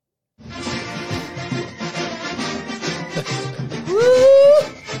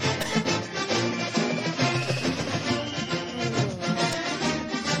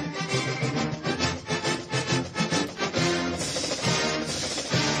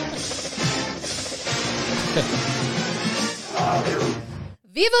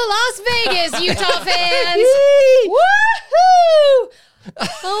Viva Las Vegas, Utah fans! Woohoo!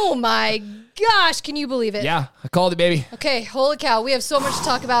 Oh my gosh, can you believe it? Yeah, I called it, baby. Okay, holy cow. We have so much to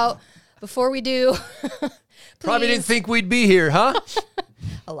talk about. Before we do, Probably didn't think we'd be here, huh?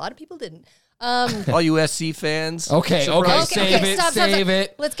 A lot of people didn't. All you SC fans. Okay, save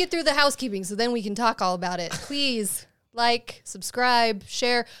it. Let's get through the housekeeping so then we can talk all about it. Please like, subscribe,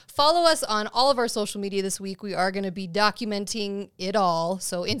 share. Follow us on all of our social media this week. We are going to be documenting it all.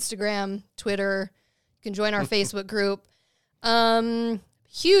 So Instagram, Twitter. You can join our Facebook group.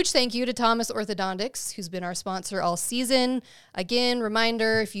 Huge thank you to Thomas Orthodontics, who's been our sponsor all season. Again,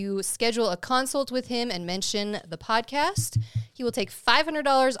 reminder, if you schedule a consult with him and mention the podcast, he will take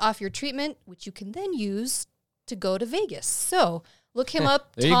 $500 off your treatment, which you can then use to go to Vegas. So look him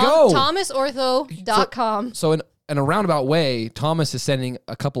up, There you go. ThomasOrtho.com. So in a roundabout way, Thomas is sending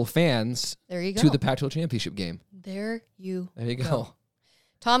a couple of fans There you go. to the Pac-12 championship game. There you go.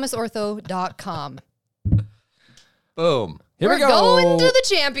 ThomasOrtho.com. Boom. Here We're we go. going to the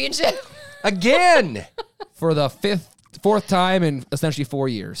championship. Again. For the fourth time in essentially 4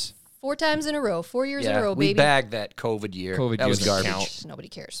 years. 4 times in a row. 4 years in a row, we baby. bagged that COVID year. COVID that year was doesn't garbage. count. Nobody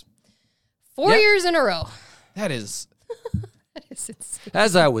cares. 4 years in a row. That is... That is insane.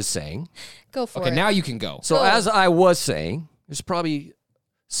 As I was saying. Go for Okay, it. now you can go. So Go. as I was saying, there's probably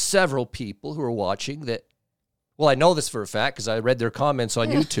several people who are watching that, well, I know this for a fact because I read their comments on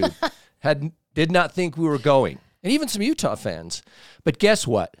YouTube, did not think we were going. And even some Utah fans. But guess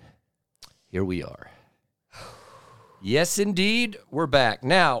what? Here we are. Yes, indeed, we're back.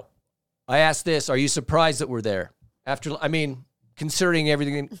 Now, I asked this, are you surprised that we're there? Considering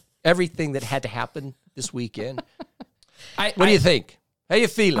everything that had to happen this weekend. What do you think? How you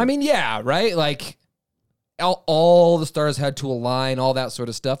feeling? I mean, yeah, right? Like, all the stars had to align, all that sort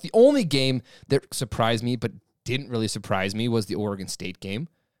of stuff. The only game that surprised me, but didn't really surprise me, was the Oregon State game.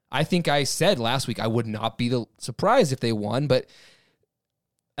 I think I said last week I would not be surprised if they won, but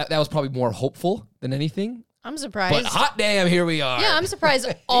that was probably more hopeful than anything. I'm surprised. But hot damn, here we are. Yeah, I'm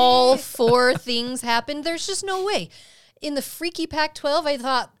surprised all 4 things happened. There's just no way. In the freaky Pac-12, I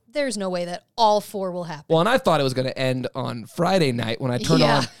thought there's no way that all 4 will happen. Well, and I thought it was going to end on Friday night when I turned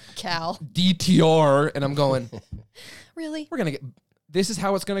on Cal. DTR, and I'm going, Really? we're going to this is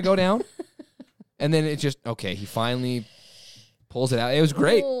how it's going to go down? And then it just, okay, he finally pulls it out. It was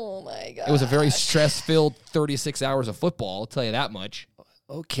great. Oh, my God. It was a very stress-filled 36 hours of football, I'll tell you that much.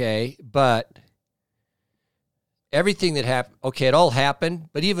 Okay, but everything that happened, okay, it all happened,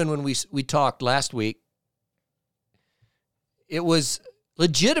 but even when we talked last week, it was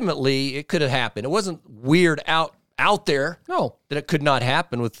legitimately, it could have happened. It wasn't weird out there No. that it could not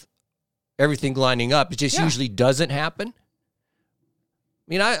happen with everything lining up. It just usually doesn't happen. I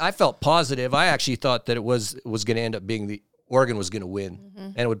mean, I felt positive. I actually thought that it was going to end up being Oregon was going to win,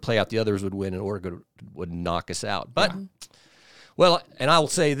 and it would play out the others would win, and Oregon would knock us out. But, well, and I will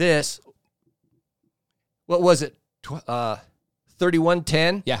say this. What was it?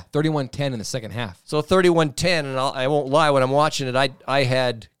 31-10? Yeah, 31-10 in the second half. So 31-10, and I won't lie, when I'm watching it, I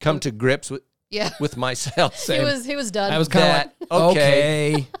had come to grips with myself. He was done. I was kind of like,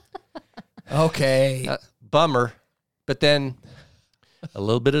 okay. Okay. Bummer. But then a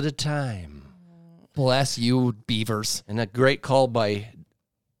little bit at a time. Bless you, Beavers. And a great call by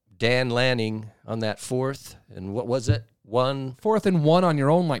Dan Lanning on that 4th. And what was it? 4th and 1 on your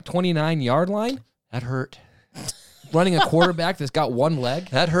own, 29-yard line? That hurt. Running a quarterback that's got one leg?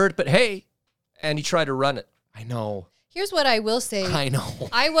 That hurt, but hey, and he tried to run it. I know. Here's what I will say. I know.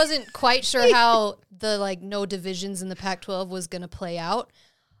 I wasn't quite sure how the no divisions in the Pac-12 was going to play out.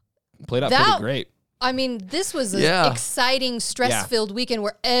 Played out pretty great. I mean, this was an exciting, stress-filled weekend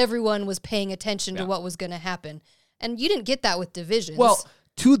where everyone was paying attention to what was going to happen. And you didn't get that with divisions. Well,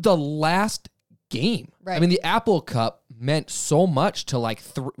 to the last game. Right. I mean, the Apple Cup meant so much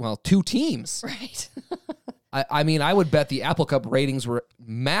to 2 teams. Right. I mean, I would bet the Apple Cup ratings were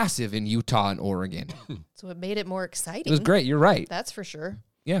massive in Utah and Oregon. So it made it more exciting. It was great. You're right. That's for sure.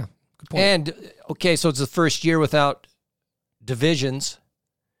 Yeah. Good point. And, okay, so it's the first year without divisions.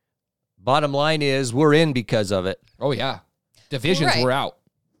 Bottom line is we're in because of it. Oh, yeah. Divisions were out.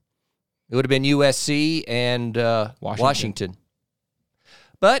 It would have been USC and Washington.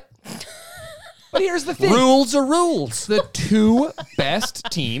 But here's the thing. Rules are rules. The 2 best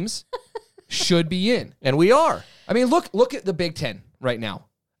teams should be in. And we are. I mean, look at the Big Ten right now.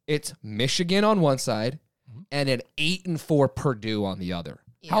 It's Michigan on one side and an 8-4 Purdue on the other.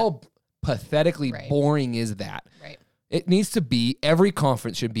 Yeah. How pathetically boring is that? Right. It needs to be, every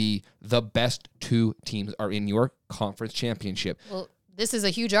conference should be the best 2 teams are in your conference championship. Well, this is a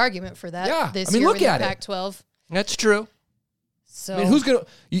huge argument for that this I mean, year look with at the it. Pac-12. That's true. So I mean, who's gonna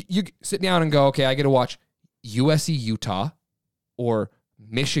you sit down and go, okay, I get to watch USC Utah or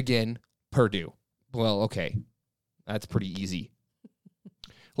Michigan Purdue. Well, okay, that's pretty easy.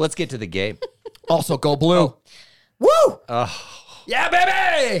 Let's get to the game. Also, go blue. Woo! Yeah,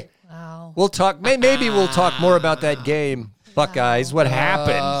 baby. wow. We'll talk. Maybe we'll talk more about that game, Buckeyes. What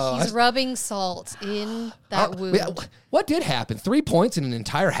happened? He's rubbing salt in that wound. What did happen? 3 points in an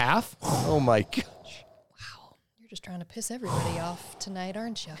entire half? Oh my gosh! You're just trying to piss everybody off tonight,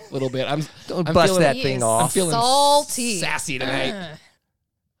 aren't you? A little bit. Don't I'm bust feeling- that He thing is I'm off. feeling salty. sassy tonight. I'm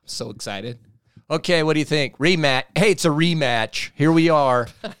so excited. Okay, what do you think? Rematch. Hey, it's a rematch. Here we are.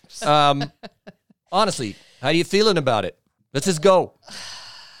 Honestly, how are you feeling about it? Let's just go.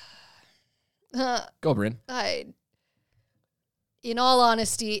 Go, Bryn. In all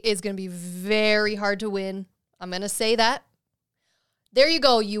honesty, it's going to be very hard to win. I'm going to say that. There you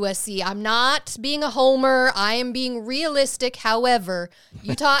go, USC. I'm not being a homer. I am being realistic. However,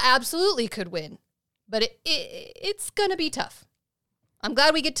 Utah absolutely could win. But it's going to be tough. I'm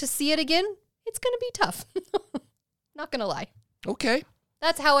glad we get to see it again. It's going to be tough. Not going to lie. Okay.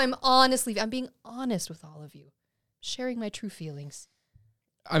 That's how I'm being honest with all of you. Sharing my true feelings.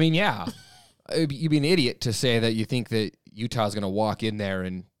 I mean, yeah. You'd be an idiot to say that you think that Utah's going to walk in there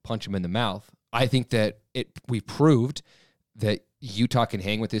and punch him in the mouth. I think that we proved that Utah can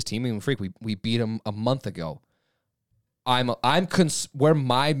hang with this team. I mean, we beat them a month ago. Where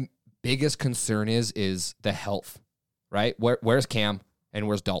my biggest concern is the health, right? Where's Cam and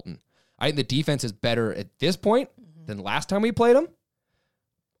where's Dalton? I think the defense is better at this point than last time we played them.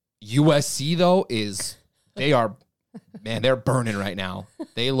 USC though they're burning right now.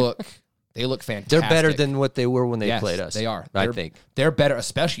 They look fantastic. They're better than what they were when they played us. They are. I think. They're better,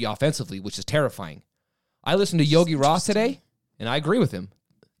 especially offensively, which is terrifying. I listened to Yogi Roth today, and I agree with him.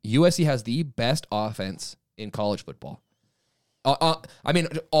 USC has the best offense in college football. I mean,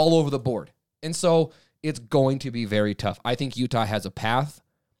 all over the board. And so it's going to be very tough. I think Utah has a path.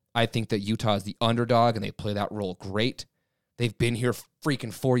 I think that Utah is the underdog, and they play that role great. They've been here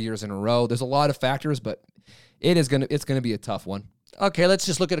freaking 4 years in a row. There's a lot of factors, but it's gonna be a tough one. Okay, let's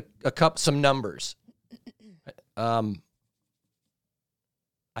just look at some numbers. I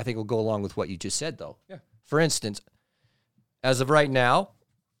think we'll go along with what you just said, though. Yeah. For instance, as of right now,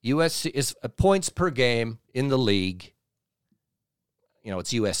 USC is points per game in the league. You know,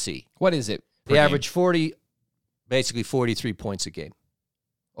 it's USC. What is it? They average 43 points a game.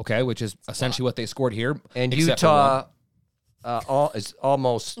 Okay, which is essentially what they scored here. And except for Utah one. is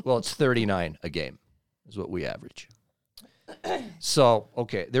almost, it's 39 a game is what we average. So,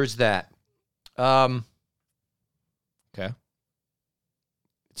 okay, there's that. Okay.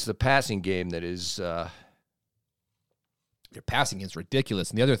 It's the passing game that is... Their passing is ridiculous.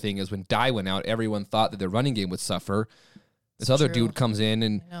 And the other thing is when Dye went out, everyone thought that their running game would suffer. This other true. dude comes in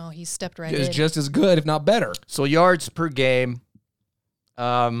and No, he stepped right is in. just as good, if not better. So yards per game.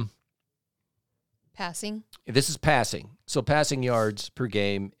 Passing. This is passing. So passing yards per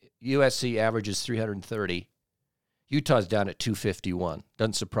game. USC averages 330. Utah's down at 251.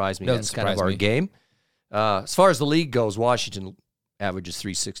 Doesn't surprise me. Doesn't That's kind of surprise our me. game. As far as the league goes, Washington averages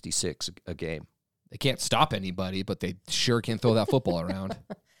 366 a game. They can't stop anybody, but they sure can throw that football around.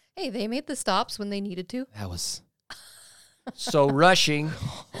 Hey, they made the stops when they needed to, That was So rushing,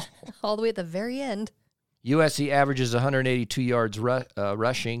 all the way at the very end. USC averages 182 yards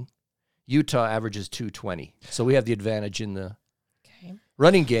rushing. Utah averages 220. So we have the advantage in the Okay.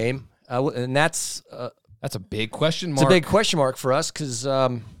 running game. And that's a big question it's mark. a big question mark for us because,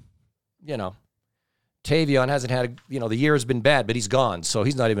 Tavion hasn't had, the year has been bad, but he's gone. So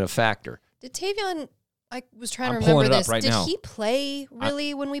he's not even a factor. Did Tavion, I was trying I'm to pulling remember it up this. right Did now. he play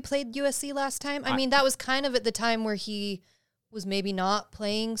really when we played USC last time? I mean, that was kind of at the time where he was maybe not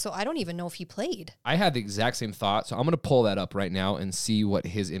playing. So I don't even know if he played. I had the exact same thought, so I'm going to pull that up right now and see what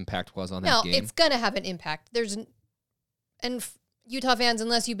his impact was on No, that game. it's going to have an impact. Utah fans,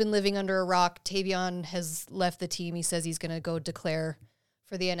 unless you've been living under a rock, Tavion has left the team. He says he's going to go declare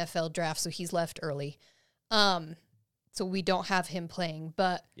for the NFL draft, so he's left early. So we don't have him playing,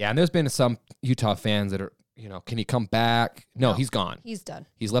 but Yeah, and there's been some Utah fans that are, can he come back? No, he's gone. he's done.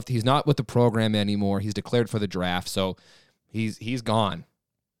 He's left. He's not with the program anymore. He's declared for the draft, so he's gone.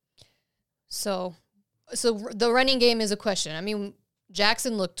 So the running game is a question. I mean,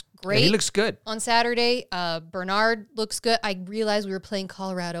 Jackson looked great. And he looks good. On Saturday. Bernard looks good. I realized we were playing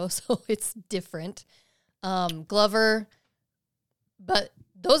Colorado, so it's different. Glover, but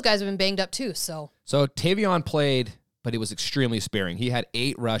those guys have been banged up too. So Tavion played, but it was extremely sparing. He had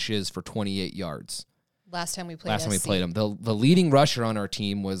 8 rushes for 28 yards. last time we played him. The leading rusher on our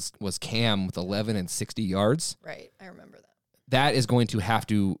team was Cam with 11 and 60 yards. Right, I remember that. that is going to have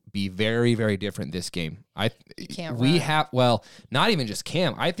to be very, very different this game. can't we run. have, well, not even just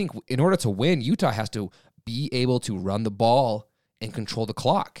Cam. I think in order to win, Utah has to be able to run the ball and control the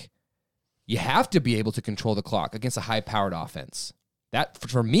clock. You have to be able to control the clock against a high-powered offense. That,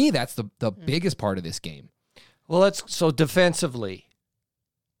 for me, that's the biggest part of this game. Well, so defensively.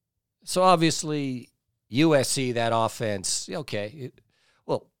 So obviously, USC, that offense, okay.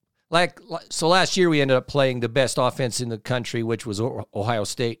 So last year we ended up playing the best offense in the country, which was Ohio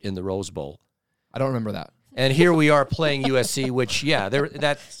State in the Rose Bowl. I don't remember that. And here we are playing USC, which,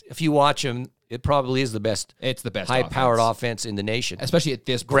 that's if you watch them, it probably is the best. It's the best high-powered offense in the nation, especially at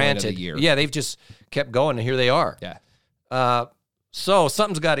this point of the year. Yeah, they've just kept going, and here they are. Yeah. So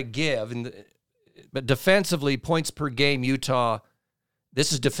something's got to give, but defensively, points per game, Utah.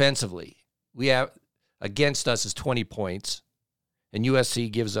 This is defensively. We have against us is 20 points, and USC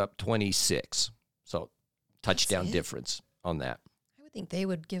gives up 26. So touchdown difference on that. I would think they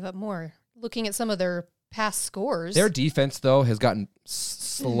would give up more. Looking at some of their past scores. Their defense, though, has gotten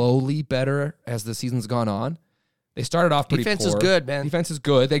slowly better as the season's gone on. They started off pretty Defense poor. is good, man. Defense is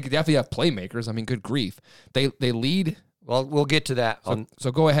good. They definitely have playmakers. I mean, good grief. They lead. Well, we'll get to that.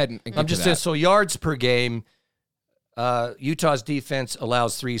 So go ahead and get I'm just to that. saying, so yards per game, Utah's defense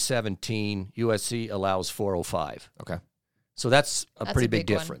allows 317. USC allows 405. Okay. So that's a pretty a big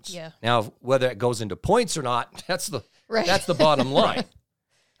big one, difference. yeah. Now, whether it goes into points or not, that's the bottom line.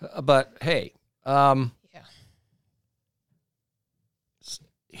 But hey, Yeah.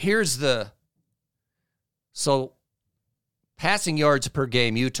 here's so passing yards per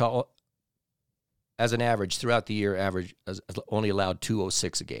game, Utah as an average throughout the year has only allowed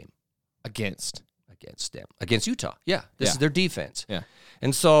 206 a game Against them. Against Utah. Yeah. This is their defense. Yeah.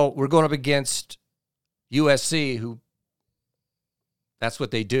 And so we're going up against USC, who that's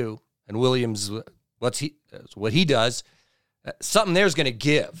what they do. And Williams, what he does, something there's going to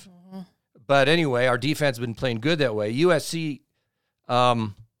give. Mm-hmm. But anyway, our defense has been playing good that way. USC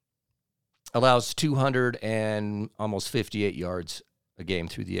allows 200 and almost 58 yards a game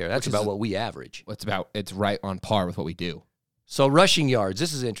through the air. That's about what we average. it's right on par with what we do. So rushing yards,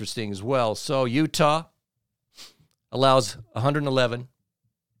 this is interesting as well. So Utah allows 111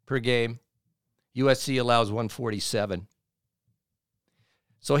 per game. USC allows 147.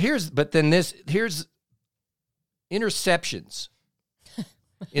 So here's interceptions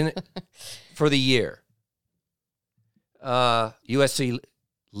for the year. USC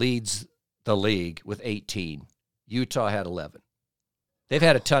leads the league with 18. Utah had 11. They've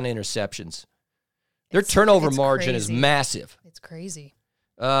had a ton of interceptions. Their turnover margin is massive. It's crazy.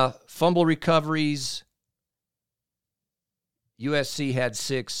 Fumble recoveries, USC had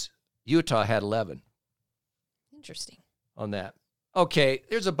 6. Utah had 11 Interesting. on that. Okay,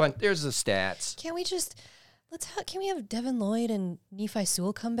 there's a bunch. There's the stats. Can we have Devin Lloyd and Nephi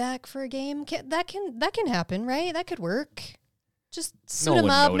Sewell come back for a game? That can happen, right? That could work. Just suit them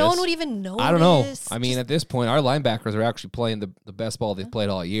up. No one would even notice. I don't know. I mean, at this point, our linebackers are actually playing the best ball they've played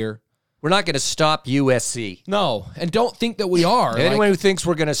all year. We're not going to stop USC. No, and don't think that we are. Anyone who thinks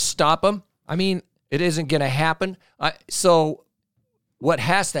we're going to stop them, I mean, it isn't going to happen. So what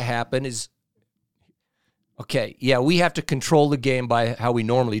has to happen is, okay, yeah, we have to control the game by how we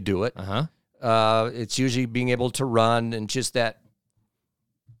normally do it. It's usually being able to run and just that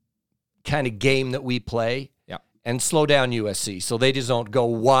kind of game that we play. Yeah. And slow down USC so they just don't go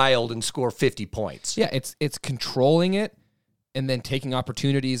wild and score 50 points. Yeah, it's controlling it and then taking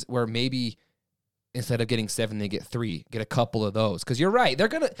opportunities where maybe instead of getting 7, they get 3. Get a couple of those because you're right. They're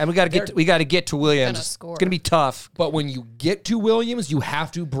gonna and we got to get to Williams. Score. It's gonna be tough. But when you get to Williams, you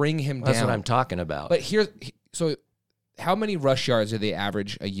have to bring him down. That's what I'm talking about. But so how many rush yards do they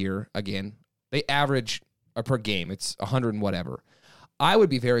average a year? Again, they average per game. It's 100 and whatever. I would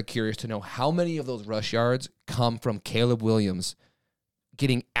be very curious to know how many of those rush yards come from Caleb Williams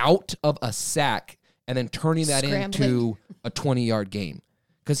getting out of a sack and then turning that into a 20-yard game.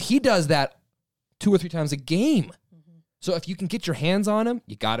 Because he does that 2 or 3 times a game. Mm-hmm. So if you can get your hands on him,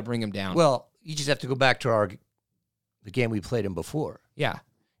 you got to bring him down. Well, you just have to go back to the game we played him before. Yeah.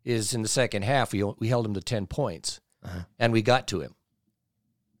 Is in the second half, we held him to 10 points, and we got to him.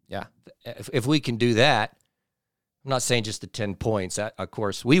 Yeah. If we can do that, I'm not saying just the 10 points. Of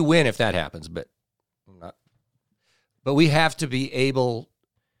course, we win if that happens, but we have to be able.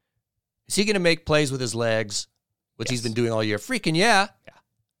 Is he going to make plays with his legs, which he's been doing all year? Freaking yeah.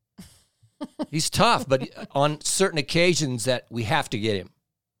 He's tough, but on certain occasions that we have to get him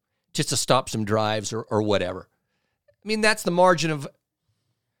just to stop some drives or whatever. I mean, that's the margin of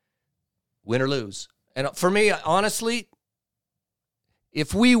win or lose. And for me, honestly,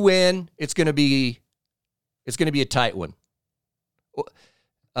 if we win, it's going to be a tight one.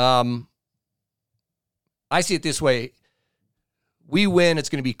 I see it this way. We win, it's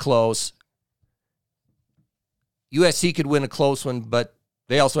going to be close. USC could win a close one, but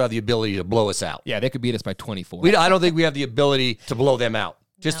they also have the ability to blow us out. Yeah, they could beat us by 24. I don't think we have the ability to blow them out.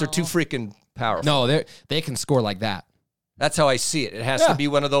 Just they're too No. freaking powerful. No, they can score like that. That's how I see it. It has to be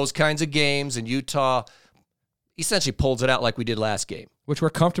one of those kinds of games, and Utah essentially pulls it out like we did last game. Which we're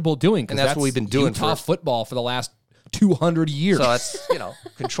comfortable doing. 'Cause And that's what we've been doing Utah for- football for the last 200 years. So that's,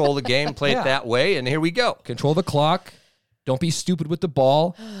 control the game, play it that way, and here we go. Control the clock. Don't be stupid with the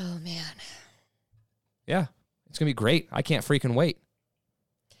ball. Oh man. Yeah, it's going to be great. I can't freaking wait.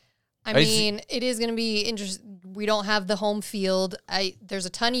 I mean, it is going to be interesting. We don't have the home field. There's a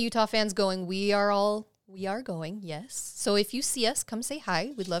ton of Utah fans going. We are going. Yes. So if you see us, come say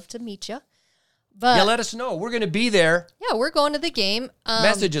hi. We'd love to meet you. But Yeah, let us know. We're going to be there. yeah, we're going to the game.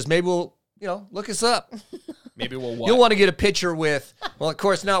 Messages. Maybe we'll, look us up. Maybe we'll watch. You'll want to get a picture with, well, of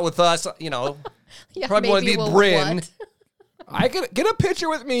course, not with us, Yeah, probably want to maybe be we'll Bryn. what? I get a picture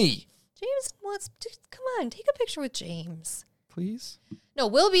with me, James wants. Come on, take a picture with James. please. No,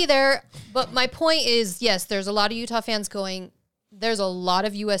 we'll be there. But my point is, yes, there's a lot of Utah fans going. There's a lot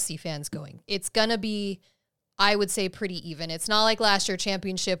of USC fans going. It's gonna be, I would say, pretty even. It's not like last year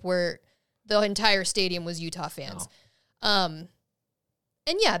championship where the entire stadium was Utah fans.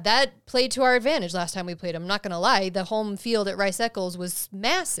 And yeah, that played to our advantage last time we played. I'm not gonna lie, the home field at Rice Eccles was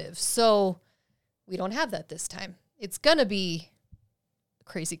massive, so we don't have that this time. It's gonna be a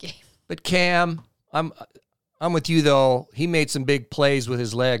crazy game. But Cam, I'm with you, though. He made some big plays with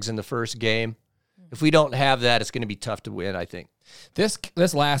his legs in the first game. If we don't have that, it's going to be tough to win, I think. This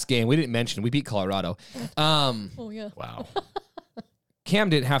last game, we didn't mention, we beat Colorado. Oh yeah. Wow. Cam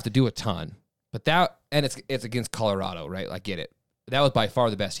didn't have to do a ton, but it's against Colorado, right? I get it. That was by far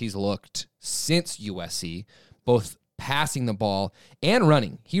the best he's looked since USC, both passing the ball and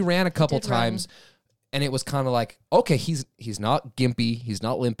running. He ran a couple did run. times, and it was kind of like, okay, he's not gimpy, he's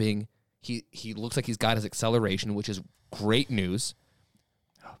not limping. He looks like he's got his acceleration, which is great news.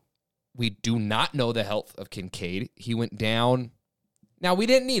 We do not know the health of Kincaid. He went down. Now, we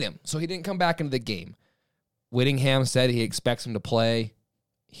didn't need him, so he didn't come back into the game. Whittingham said he expects him to play.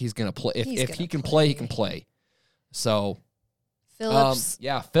 He's going to play. If he can play, he can play. So, Phillips.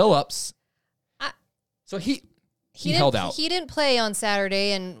 Phillips. I- So he He held didn't- out. He didn't play on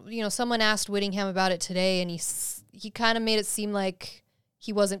Saturday, and someone asked Whittingham about it today, and he kind of made it seem like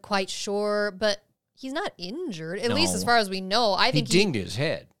he wasn't quite sure, but he's not injured, at least as No. far as we know. I He think dinged his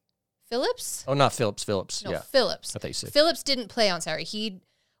head. Phillips. Oh, not Phillips. Phillips. No, Yeah. Phillips. I thought you said. Phillips didn't play on Saturday.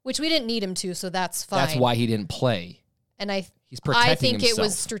 Which we didn't need him to, so that's fine. That's why he didn't play. And He's protecting I think himself. it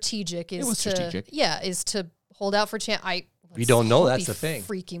was strategic. It was strategic. Is to hold out for chance. We don't know, that's the thing.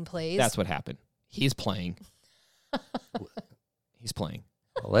 Freaking plays. That's what happened. He's playing. He's playing.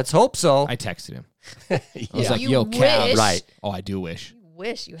 Well, let's hope so. I texted him. Yeah. I was like, You yo, Cal. wish. Right. Oh, I do wish.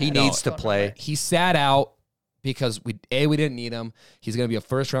 Wish you. He had needs it to going play. on. He sat out because we didn't need him. He's going to be a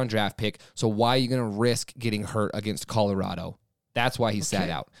first-round draft pick. So why are you going to risk getting hurt against Colorado? That's why he sat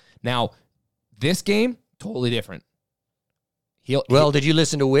out. Now, this game, totally different. Did you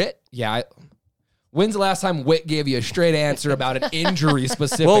listen to Witt? When's the last time Witt gave you a straight answer about an injury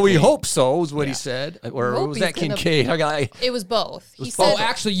specifically? Well, we hope so, is what he Yeah. said. Or Hope was he's that gonna- Kincaid? It was both. He was said. Oh,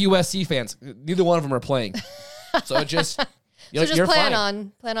 actually, USC fans. Neither one of them are playing. So it just, so just you're plan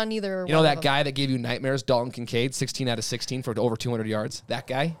fine. on neither. You know one that of them. guy that gave you nightmares, Dalton Kincaid, 16 out of 16 for over 200 yards? That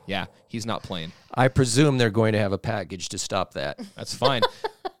guy? Yeah, he's not playing. I presume they're going to have a package to stop that. That's fine.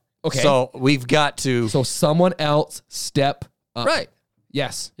 Okay. So we've got to. So someone else step up. Right.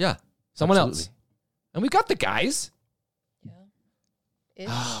 Yes. Yeah. Someone else. Absolutely. And we got the guys. Ish.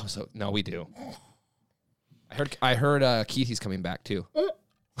 Oh, so no, we do. I heard Keithy's coming back too.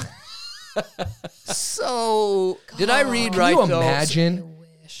 So did I read Can right? you though? imagine?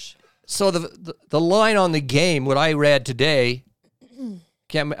 I wish. So the line on the game, what I read today,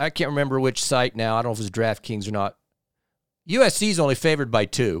 I can't remember which site now. I don't know if it was DraftKings or not. USC's only favored by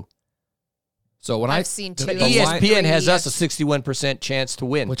 2. So when I've seen two. the The line- ESPN has Three, us a 61% chance to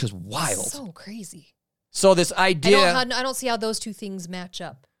win. which is wild. So crazy. So this I idea, don't see how those two things match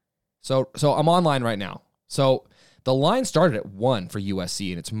up. So I'm online right now. So the line started at 1 for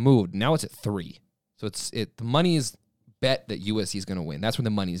USC and it's moved. Now it's at 3. So the money is bet that USC is going to win. That's where the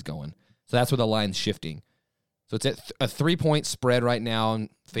money's going. So that's where the line's shifting. So it's at a 3-point spread right now in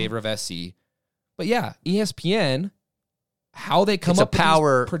favor of SC. But yeah, ESPN, how they come it's a up with these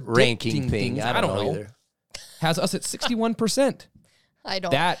power predicting ranking thing. things, I don't know either. has us at 61%. I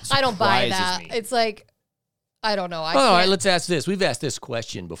don't buy surprises that. me. It's like I don't know. All right, let's ask this. We've asked this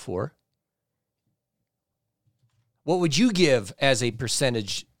question before. what would you give as a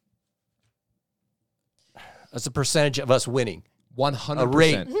percentage? As a percentage of us winning? 100%. A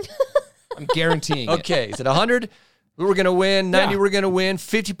rate. I'm guaranteeing it. Okay, is it 100? We're going to win. 90, Yeah. we're going to win.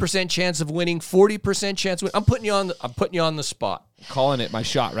 50% chance of winning. 40% chance of winning. I'm putting you on the spot. Calling it my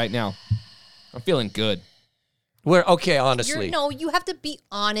shot right now. I'm feeling good. Okay, honestly. You have to be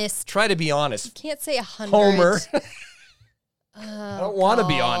honest. Try to be honest. Can't say 100. Homer. I don't want to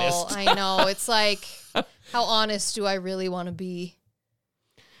be honest. I know. It's like, how honest do I really want to be?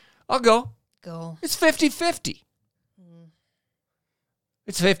 I'll go. Go. It's 50-50.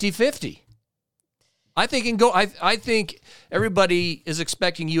 It's 50-50. I think everybody is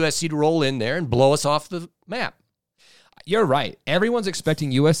expecting USC to roll in there and blow us off the map. You're right. Everyone's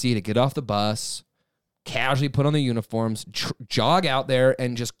expecting USC to get off the bus, casually put on their uniforms, jog out there,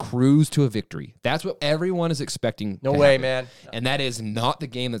 and just cruise to a victory. That's what everyone is expecting. No to way, happen. man. And that is not the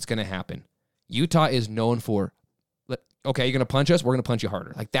game that's going to happen. Utah is known for, okay, you're going to punch us? We're going to punch you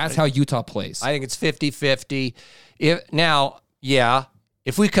harder. Like, that's how Utah plays. I think it's 50-50.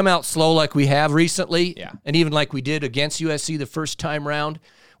 If we come out slow like we have recently, and even like we did against USC the first time round,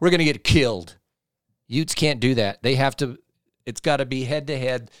 we're going to get killed. Utes can't do that. They have to. It's got to be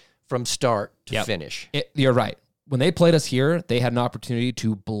head-to-head from start to finish. You're right. When they played us here, they had an opportunity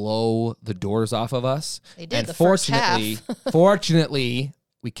to blow the doors off of us. They did and the first half. Fortunately,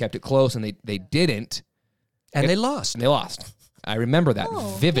 we kept it close, and they didn't. And they lost. And they lost. I remember that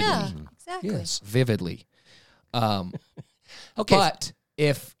vividly. Yeah, exactly. Yes, vividly. Okay. But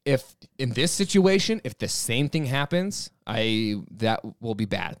if in this situation, if the same thing happens, that will be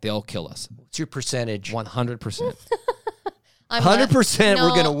bad. They'll kill us. What's your percentage? 100%. 100% we're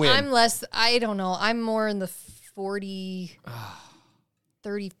going to win. I'm less. I don't know. I'm more in the 40,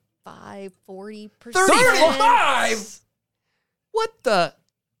 35, 40%. 35? What the?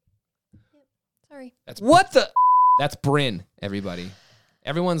 Sorry. That's Bryn, everybody.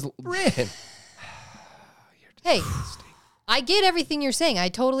 Everyone's Bryn. Hey, I get everything you're saying. I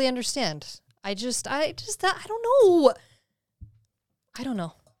totally understand. I don't know. I don't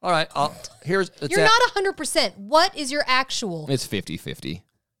know. All right. You're You're not 100%. What is your actual? It's 50-50.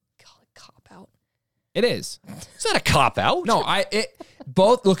 Cop out. It is. It's not a cop out. No,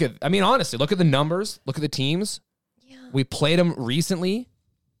 honestly, look at the numbers, look at the teams. Yeah. We played them recently.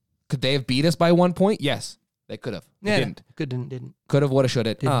 Could they have beat us by 1 point? Yes, they could have. They didn't. Didn't. Could have, would have, should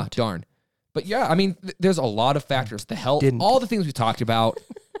have. Darn. But yeah, I mean, there's a lot of factors. The health, all the things we talked about.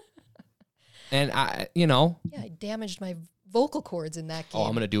 And Yeah, I damaged my vocal cords in that game. I'm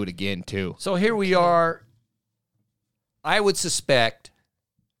going to do it again too. So here we are. I would suspect,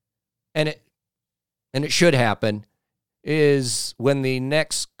 and it should happen, is when the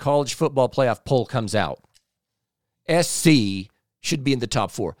next college football playoff poll comes out, SC should be in the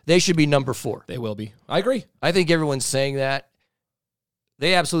top 4. They should be number 4. They will be. I agree. I think everyone's saying that.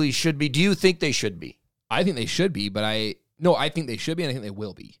 They absolutely should be. Do you think they should be? I think they should be, but I think they should be, and I think they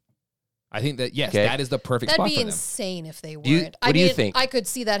will be. I think that, yes, Okay. that is the perfect That'd spot be for them. insane if they weren't. What do you think? I could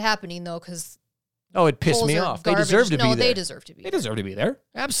see that happening, though, because Oh, it pissed me off. They deserve to be there. No, they deserve to be They there. deserve to be there.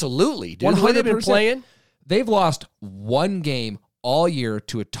 Absolutely. Dude. The way they've been 100%. playing. They've lost one game all year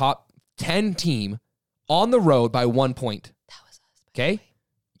to a top 10 team on the road by 1 point. That was us. Okay?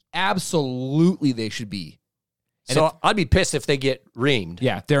 Absolutely they should be. And So I'd be pissed if they get reamed.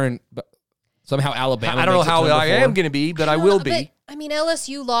 yeah, they're in somehow Alabama. I don't know makes it how to number I 4. am going to be, but I will be. But, I mean,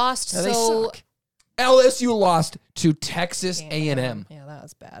 LSU lost, Yeah, they so suck. LSU lost to Texas A&M. Yeah, that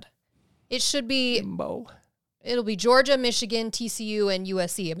was bad. It should be. Jimbo. It'll be Georgia, Michigan, TCU, and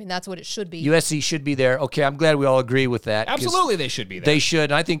USC. I mean, that's what it should be. USC should be there. Okay, I'm glad we all agree with that. 'cause Absolutely they should be there. They should.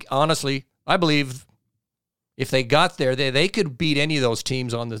 And I think, honestly, I believe if they got there, they could beat any of those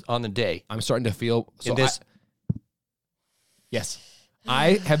teams on the day. I'm starting to feel so In this, yes.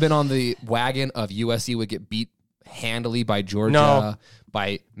 I have been on the wagon of USC would get beat handily by Georgia. No.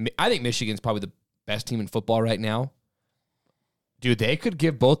 I think Michigan's probably the best team in football right now. Dude, they could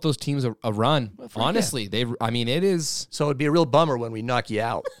give both those teams a run. Honestly, it is. so it'd be a real bummer when we knock you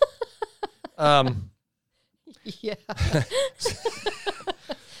out. Yeah.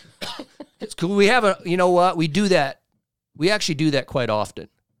 It's cool. We have you know what? We do that. We actually do that quite often.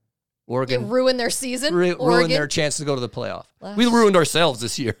 Oregon Ruin their season. ruin Oregon. their chance to go to the playoff. Last- We ruined ourselves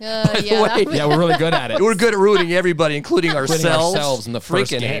this year. by the yeah, way. that- Yeah, we're really good at it. We're good at ruining everybody, including ourselves. ourselves in the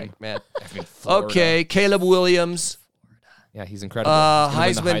first Freaking game. heck, man. Florida. Okay, Caleb Williams, Yeah, he's incredible.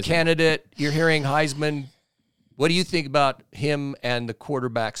 He's gonna win the Heisman candidate. You're hearing Heisman. What do you think about him and the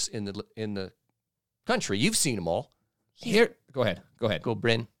quarterbacks in the country? You've seen them all. Here, go ahead. Go,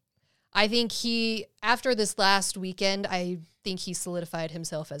 Bryn. I think after this last weekend, I think he solidified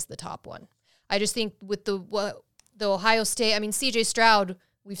himself as the top one. I just think with the the Ohio State, I mean, CJ Stroud,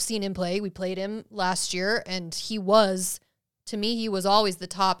 we've seen him play. We played him last year, and he was, to me, he was always the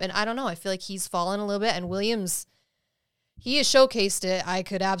top. And I don't know, I feel like he's fallen a little bit. And Williams, he has showcased it. I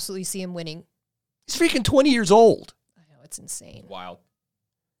could absolutely see him winning. He's freaking 20 years old. I know, it's insane. Wild.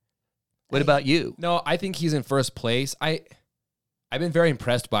 What about you? No, I think he's in first place. I've been very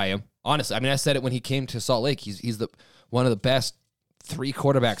impressed by him. Honestly, I mean, I said it when he came to Salt Lake. He's one of the best 3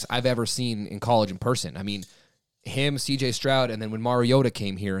 quarterbacks I've ever seen in college in person. I mean, him, CJ Stroud, and then when Mariota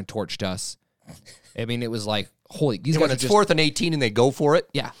came here and torched us, I mean, it was like, holy, these guys When are it's just, 4th and 18 and they go for it.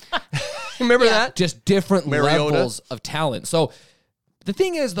 yeah, Remember that? just different Mariota. levels of talent. So the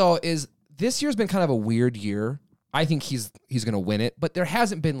thing is, though, is this year's been kind of a weird year. I think he's going to win it, but there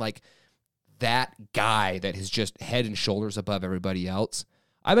hasn't been like that guy that is just head and shoulders above everybody else.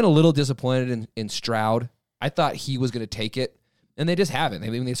 I've been a little disappointed in Stroud. I thought he was going to take it, and they just haven't. I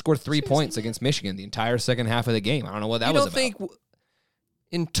mean, they scored 3 points against Michigan the entire second half of the game. I don't know what that was about. You don't think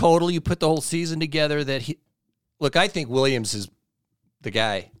in total you put the whole season together that he... Look, I think Williams is the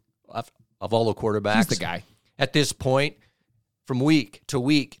guy of all the quarterbacks. He's the guy. At this point, from week to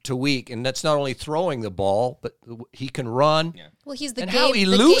week to week, and that's not only throwing the ball, but he can run. Yeah. Well, he's the And game. how the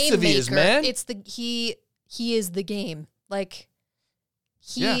elusive game he is, maker. man. It's he is the game. Like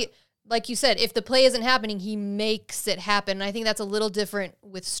Yeah. like you said, if the play isn't happening, he makes it happen. And I think that's a little different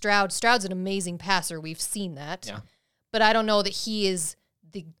with Stroud. Stroud's an amazing passer. We've seen that. Yeah. But I don't know that he is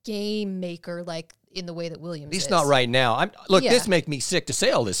the game maker like in the way that Williams He's is. not right now. Yeah. This makes me sick to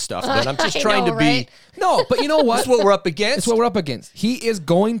say all this stuff, but I'm just I trying know, to right? be... No, but you know what? That's what we're up against. It's what we're up against. He is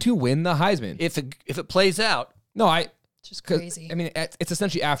going to win the Heisman. If it plays out, No, It's just 'cause, crazy. I mean, it's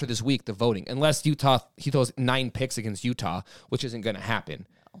essentially after this week, the voting. Unless he throws 9 picks against Utah, which isn't going to happen.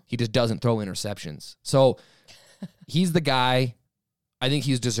 He just doesn't throw interceptions. So he's the guy. I think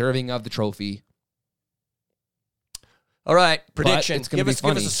he's deserving of the trophy. all right, prediction. It's gonna Give be us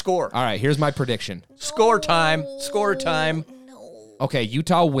funny. a score. All right, here's my prediction. Score time. Score time. Okay,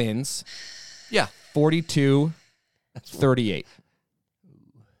 Utah wins Yeah. 42-38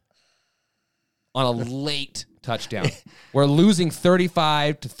 on a late touchdown. We're losing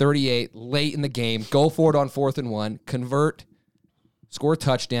 35-38 late in the game. Go for it on 4th and 1. Convert, score a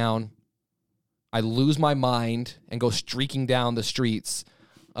touchdown. I lose my mind and go streaking down the streets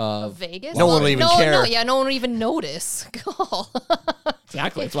of Vegas? No one will even care. No one will even notice. Go.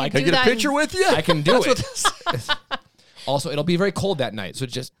 Exactly. That's why I Can Can I you get a do that picture with you? I can do it. Also, it'll be very cold that night, so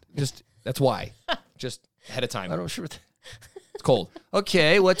just that's why. Just ahead of time. I don't know. Sure. It's cold.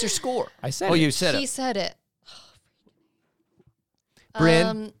 Okay, what's your score? I said Oh, it. you said He it. said it.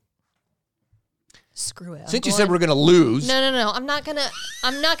 Bryn, Screw it. since you said we're going to lose. No. I'm not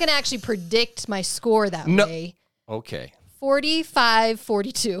gonna actually predict my score that No. way. Okay.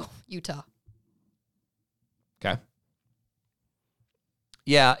 45-42, Utah. Okay.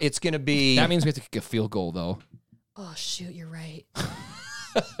 Yeah, it's going to be... That means we have to kick a field goal, though. Oh shoot, you're right.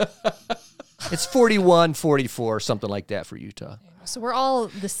 It's 41-44, something like that for Utah. So we're all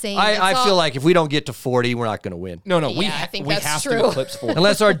the same. I It's feel all- like if we don't get to 40, we're not going to win. No, Yeah, I think that's have true. to eclipse 4.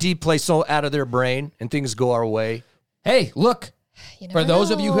 Unless our D plays so out of their brain and things go our way. Hey, look. You For never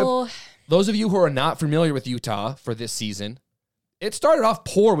those of you know. who are not familiar with Utah for this season, it started off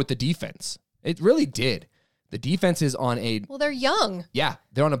poor with the defense. It really did. The defense is on Well, they're young.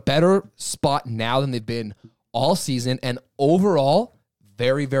 they're on a better spot now than they've been all season, and overall,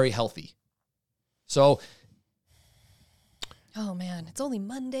 very, very healthy. So, Oh man, it's only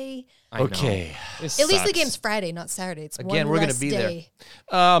Monday. I know. Okay. This At least the sucks. game's Friday, not Saturday. It's Again, one we're gonna less be there. day.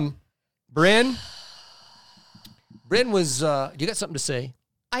 Bryn was, you got something to say?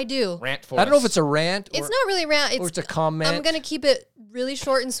 I do. Rant for I don't know us. if it's a rant or, It's not really around. or it's a comment. I'm going to keep it really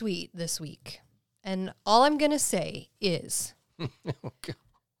short and sweet this week. And all I'm going to say is Okay.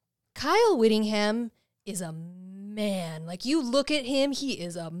 Kyle Whittingham is a man. Like, you look at him, he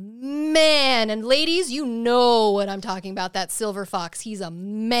is a man. And ladies, you know what I'm talking about, that silver fox. He's a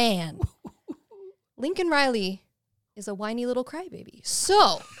man. Lincoln Riley is a whiny little crybaby.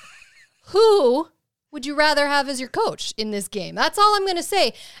 So, who would you rather have as your coach in this game? That's all I'm going to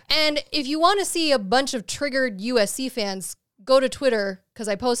say. And if you want to see a bunch of triggered USC fans, go to Twitter, because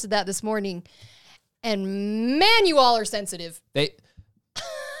I posted that this morning. And man, you all are sensitive.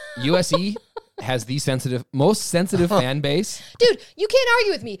 USC has the most sensitive fan base. Dude, you can't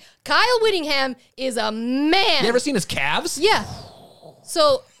argue with me. Kyle Whittingham is a man. You ever seen his calves? Yeah.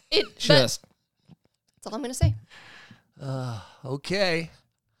 So, Just that's all I'm going to say. Okay.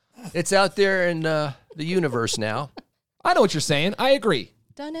 It's out there in the universe now. I know what you're saying. I agree.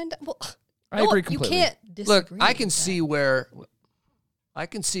 Done and well, I agree completely. You can't Look, disagree. I can with see where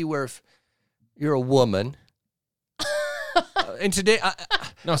if you're a woman And today,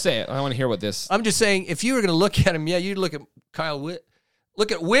 No, say it. I want to hear what this. I'm just saying, if you were going to look at him, yeah, you'd look at Kyle Witt,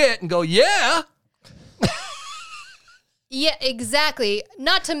 look at Witt and go, yeah. Yeah, exactly.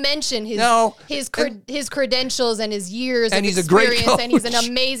 Not to mention his credentials and his years And of he's a great experience, and he's an coach.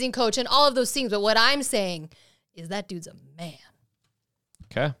 amazing coach, and all of those things. But what I'm saying is that dude's a man.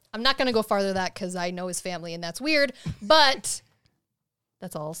 Okay. I'm not going to go farther than that because I know his family, and that's weird. But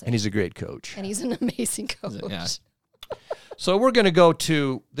that's all I'll say. And he's a great coach. And he's an amazing coach. Yeah. So we're going to go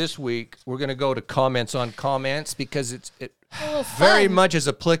to, this week, we're going to go to comments on comments because it Oh, very fun. much is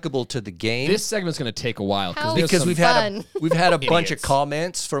applicable to the game. This segment's going to take a while How there's because some- we've had a bunch of Idiots.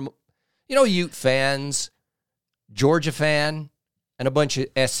 comments from, Ute fans, Georgia fan, and a bunch of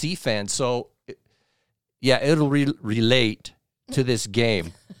SC fans. So, it'll relate to this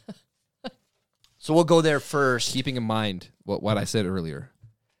game. So we'll go there first. keeping in mind what I said earlier.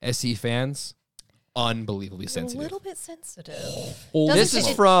 SC fans, unbelievably A sensitive. little bit sensitive. This is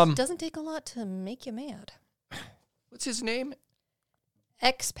from, Doesn't take a lot to make you mad. what's his name?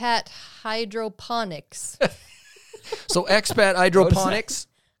 Expat hydroponics. So Expat Hydroponics.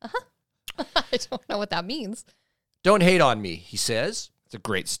 I don't know what that means. Don't hate on me, he says. It's a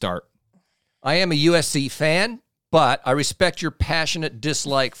great start. I am a USC fan, but I respect your passionate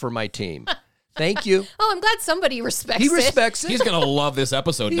dislike for my team. Thank you. Oh, I'm glad somebody respects He it. respects it. He's going to love this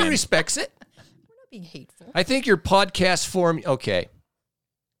episode, He man. respects it. We're not being hateful. I think your podcast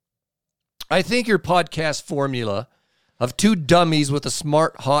formula of two dummies with a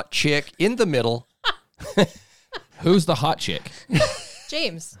smart, hot chick in the middle Who's the hot chick?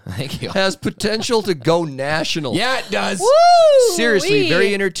 James. Thank you. has potential to go national. Yeah, it does. Woo! Seriously,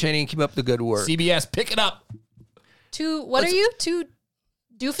 very entertaining. Keep up the good work. CBS, pick it up. What are you? Two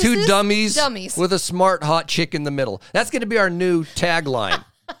doofuses? Two dummies, Dummies. with a smart, hot chick in the middle. That's going to be our new tagline.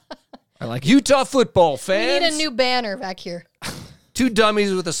 I like it. Utah football We fans. need a new banner back here. Two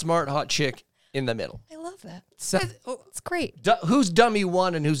dummies with a smart, hot chick in the middle. I love that. Oh, It's great. who's dummy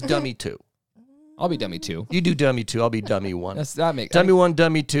one and who's dummy two? I'll be dummy too. You do dummy two. I'll be dummy one. That makes Dummy one,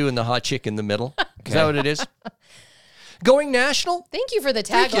 dummy two, and the hot chick in the middle. Is that what it is? Going national? Thank you for the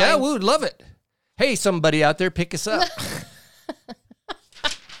Heck tagline. yeah, we would love it. Hey, somebody out there, pick us up.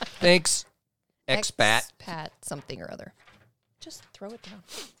 Thanks, expat. Expat something or other. Just throw it down.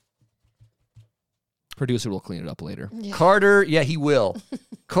 Producer will clean it up later. Carter, yeah, he will.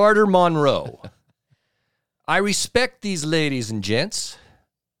 Carter Monroe. I respect these ladies and gents.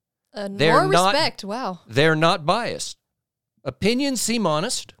 They're More not- respect. Wow. They're not biased. Opinions seem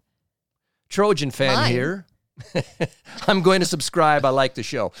honest. Trojan fan Mine. here. I'm going to subscribe. I like the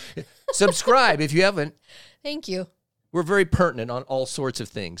show. Subscribe if you haven't. Thank you. We're very pertinent on all sorts of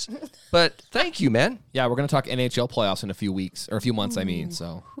things. But thank you, man. Yeah, we're going to talk NHL playoffs in a few weeks, or a few months, I mean.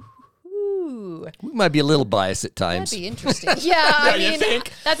 So Ooh. We might be a little biased at That'd times. be interesting. Yeah, I you mean,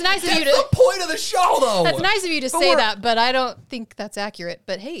 think? that's nice of you to. point of the show, though. That's nice of you to say that, but I don't think that's accurate.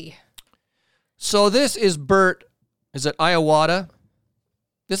 But hey, So this is Bert. Is it Iowata?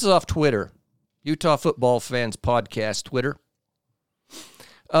 This is off Twitter. Utah Football Fans Podcast Twitter.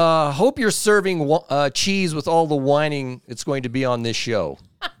 Hope you're serving cheese with all the whining it's going to be on this show.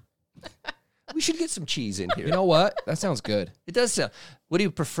 We should get some cheese in here. You know what? That sounds good. It does sound. What do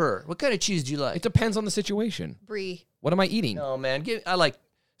you prefer? What kind of cheese do you It like? depends on the situation. Brie. What am I eating? No, man. I like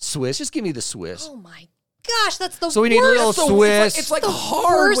Swiss. Just give me the Swiss. Oh my gosh, that's the So we worst. need a little Swiss. It's like The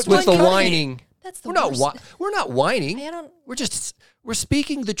hard worst with the one you can whining. That's the We're not. worst. We're not whining. I don't. We're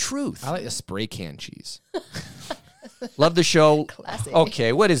speaking the truth. I like the spray can cheese. Love the show. Classic.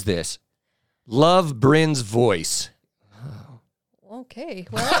 Okay, what is this? Love Bryn's voice. Okay.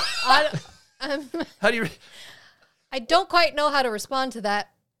 Well, How do you? I don't quite know how to respond to that.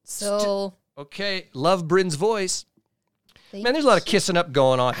 So Okay, love Bryn's voice. thank Man, there's a lot of kissing up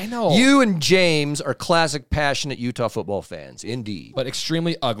going on. I know. You and James are classic, passionate Utah football fans, indeed. But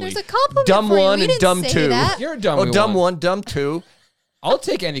extremely ugly. There's a compliment Dumb for you. one We and didn't dumb say two. that. You're a dumb Dumb one, dumb two. I'll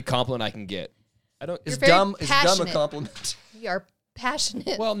take any compliment I can get. I don't. Is very dumb a passionate. compliment? We are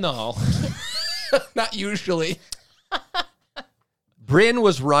passionate. Well, no. Not usually. Bryn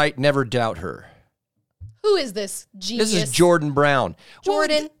was right. Never doubt her. Who is this genius? This is Jordan Brown.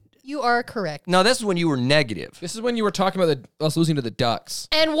 Jordan, you are correct. Now, this is when you were negative. This is when you were talking about us losing to the Ducks.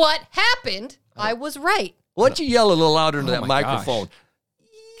 And what happened? I was right. Why don't you yell a little louder into Oh that my microphone?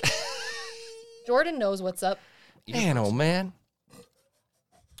 Jordan knows what's up. Man, oh man.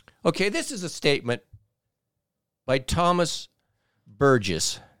 Okay, this is a statement by Thomas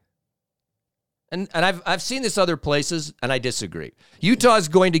Burgess. And I've seen this other places, and I disagree. Utah is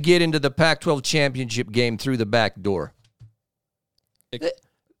going to get into the Pac-12 championship game through the back door.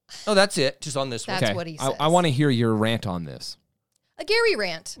 Oh, that's it. Just on this one. That's what he says. I want to hear your rant on this. A Gary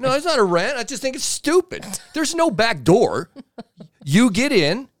rant. No, it's not a rant. I just think it's stupid. There's no back door. You get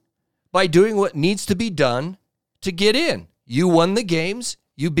in by doing what needs to be done to get in. You won the games.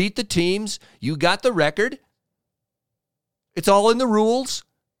 You beat the teams. You got the record. It's all in the rules.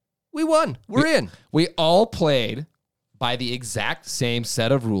 We won. We're in. We all played by the exact same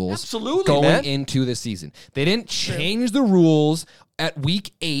set of rules Absolutely, going man. into the season. They didn't change the rules at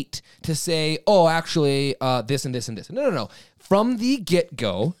week 8 to say, oh, actually, this and this and this. No. From the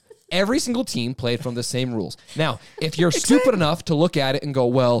get-go, every single team played from the same rules. Now, if you're stupid enough to look at it and go,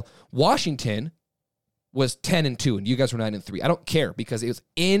 well, Washington was 10-2 and you guys were 9-3. I don't care because it was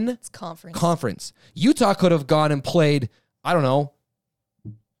in It's conference. conference. Utah could have gone and played, I don't know,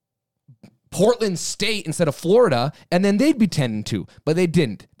 Portland State instead of Florida, and then they'd be 10-2. But they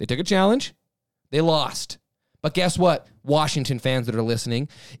didn't. They took a challenge. They lost. But guess what, Washington fans that are listening?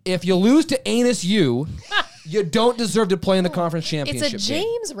 If you lose to Anus U, you don't deserve to play in the conference championship It's a game.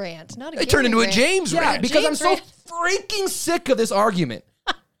 James rant, not a It Gary turned into a rant. James Yeah, rant. because I'm James so rant. freaking sick of this argument.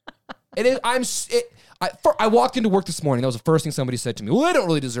 It is. I walked into work this morning. That was the first thing somebody said to me. Well, I don't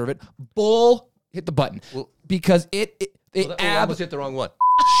really deserve it. Bull. Hit the button because it I almost hit the wrong one.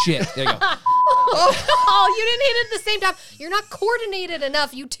 shit. There you go. Oh, you didn't hit it at the same time. You're not coordinated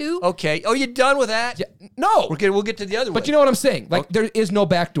enough, you two. Okay. Oh, you done with that? Yeah, no, We'll get to the other one. but you know what I'm saying. Like there is no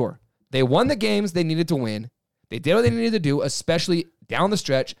backdoor. They won the games they needed to win. They did what they needed to do, especially down the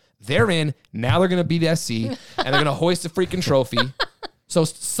stretch. They're in. Now they're going to beat SC, and they're going to hoist a freaking trophy. So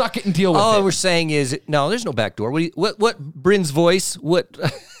suck it and deal with all it. we're saying is, no, there's no back door. What Bryn's voice? What's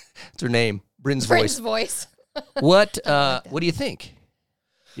her name? Bryn's Friend's voice. voice. What do you think?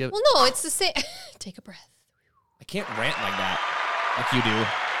 Well, no, it's the same. Take a breath. I can't rant like that, like you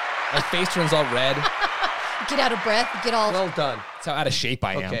do. My face turns all red. Get out of breath. Get all. Well done. That's how out of shape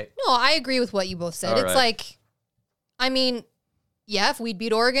I am. Okay. No, I agree with what you both said. All It's right. like, I mean, yeah, if we'd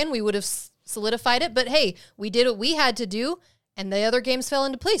beat Oregon, we would have solidified it. But hey, we did what we had to do, and the other games fell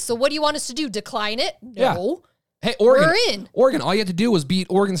into place. So what do you want us to do? Decline it? No. Hey, Oregon. We're in. Oregon, all you had to do was beat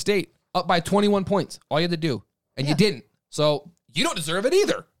Oregon State up by 21 points. All you had to do. And you didn't. So you don't deserve it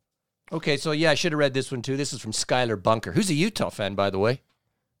either. Okay, so yeah, I should have read this one too. This is from Skylar Bunker, who's a Utah fan, by the way.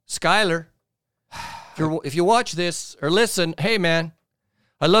 Skylar, if you watch this or listen, hey man,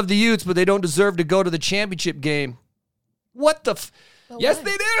 I love the Utes, but they don't deserve to go to the championship game. What the? Yes,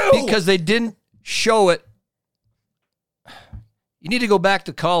 they do. Because they didn't show it. You need to go back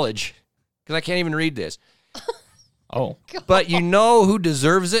to college because I can't even read this. Oh. But you know who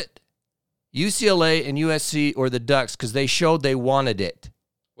deserves it? UCLA and USC or the Ducks because they showed they wanted it.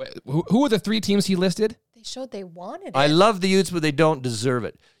 Wait, who were the 3 teams he listed? They showed they wanted it. I love the Utes, but they don't deserve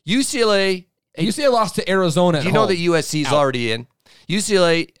it. UCLA, UCLA lost to Arizona at you know home. that USC is already in.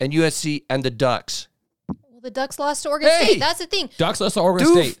 UCLA and USC and the Ducks. Well, the Ducks lost to Oregon Hey! State. That's the thing. Ducks lost to Oregon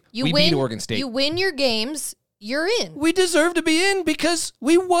Doof. State. You we win. beat Oregon State. You win your games. You're in. We deserve to be in because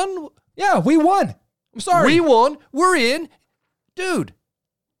we won. Yeah, we won. I'm sorry. We won. We're in. Dude,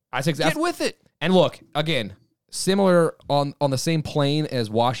 I think that's get with it. And look, again, similar on the same plane as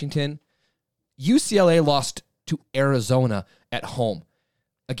Washington, UCLA lost to Arizona at home.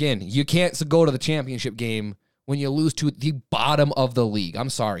 Again, you can't go to the championship game when you lose to the bottom of the league. I'm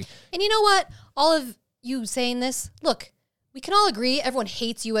sorry. And you know what? All of you saying this, look, we can all agree everyone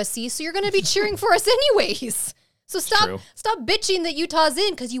hates USC, so you're going to be cheering for us anyways. So true. stop bitching that Utah's in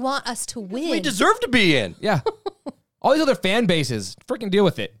because you want us to win. We deserve to be in. Yeah. All these other fan bases, freaking deal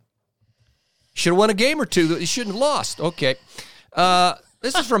with it. Should have won a game or two that you shouldn't have lost. Okay.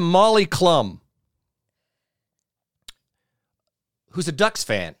 This is from Molly Klum, who's a Ducks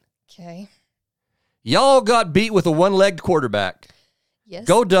fan. Okay. Y'all got beat with a one-legged quarterback. Yes.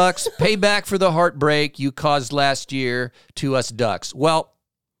 Go Ducks. Pay back for the heartbreak you caused last year to us Ducks. Well,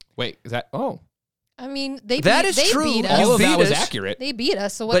 Wait, is that? Oh. I mean, they That beat, is they true. beat You us. All of that beat was us. accurate. They beat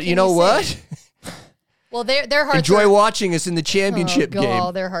us. So what? but can you know say? what? Well, their hearts Enjoy are, watching us in the championship oh, God,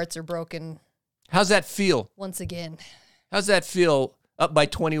 game. their hearts are broken How's that feel? once again. How's that feel? Up by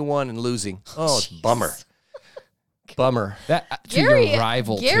 21 and losing. Oh, it's bummer. Bummer. That to Gary, your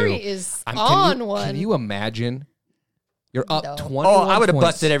rival Gary too. is Can on you, one. Can you imagine? You're up No. 21 Oh, I would have points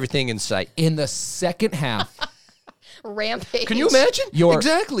busted everything in sight. in the second half. Rampage. Can you imagine? Your-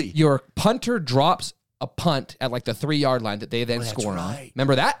 Exactly. Your punter drops a punt at like the 3-yard line that they then score on. right.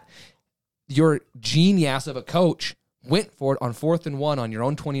 Remember that? Your genius of a coach went for it on 4th and 1 on your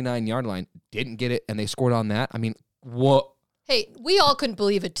own 29-yard line, didn't get it, and they scored on that. I mean, what? Hey, we all couldn't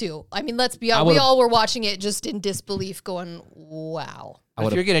believe it too. I mean, let's be honest. We would've- all were watching it just in disbelief, going, "Wow." I If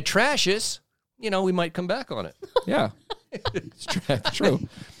would've- you're going to trash us, we might come back on it. Yeah. It's true.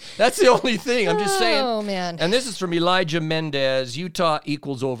 That's the only thing. I'm just saying. Oh, man. And this is from Elijah Mendez. Utah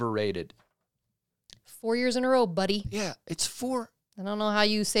equals overrated. 4 years in a row, buddy. Yeah, it's 4. I don't know how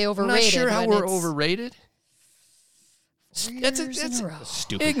you say I'm overrated. not sure how when we're it's overrated. 4 That's years in a row.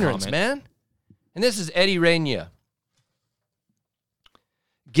 Stupid ignorance, comment. man. And this is Eddie Reina.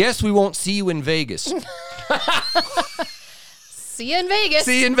 Guess we won't see you in Vegas. See you in Vegas.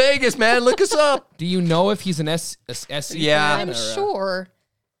 See you in Vegas, man. Look us up. Do you know if he's an SC Yeah. fan I'm or, sure.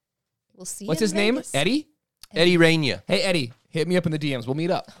 We'll see What's you his in name? Vegas. Eddie? Eddie Reina. Hey, Eddie, hit me up in the DMs. We'll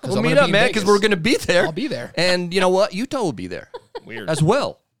meet up. We'll meet up, man, because we're going to be there. I'll be there. And you know what? Utah will be there Weird. as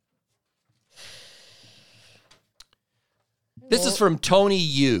well. This is from Tony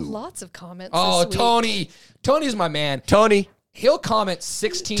Yu. Lots of comments. Oh, this week. Tony. Tony's my man. Tony. He'll comment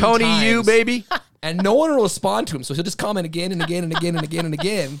 16 Tony times. Yu, baby. And no one will respond to him, so he'll just comment again and again and again and again and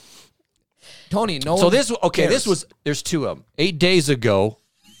again. Tony, no So one this, okay, cares. this was, there's 2 of them. 8 days ago,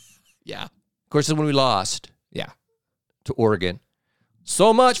 Yeah. of course, this is when we lost Yeah. to Oregon.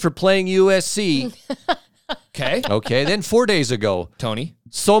 So much for playing USC. Okay. Okay, then 4 days ago. Tony.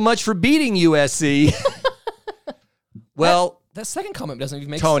 So much for beating USC. Well, That second comment doesn't even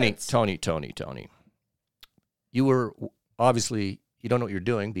make Tony, sense. Tony. You were obviously, you don't know what you're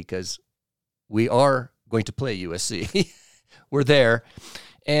doing because we are going to play USC. We're there.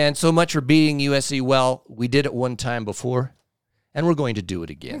 And so much for beating USC. Well, we did it one time before, and we're going to do it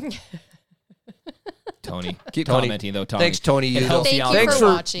again. Tony. Keep Tony. commenting, though, Tony. Thanks, Tony. It helps Thank the you Thanks for for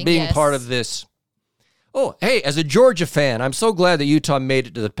watching, being yes. part of this. Oh, hey, as a Georgia fan, I'm so glad that Utah made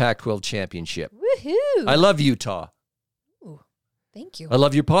it to the Pac-12 championship. Woohoo. I love Utah. Thank you. I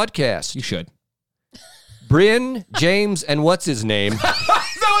love your podcast. You should. Bryn, James, and what's his name? Is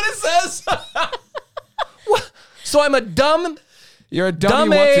that what it says? So I'm a dumb You're a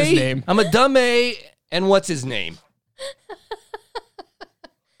dummy. What's his name? I'm a dumb A, and what's his name?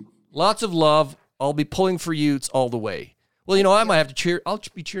 Lots of love. I'll be pulling for Utes all the way. Well, you know, I might have to cheer. I'll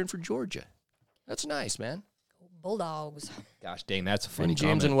be cheering for Georgia. That's nice, man. Bulldogs. Gosh dang, that's a funny And James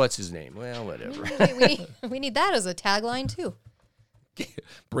comment. and what's his name? Well, whatever. we need that as a tagline, too.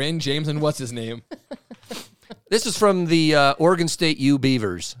 Bryn, James, and what's his name? This is from the Oregon State U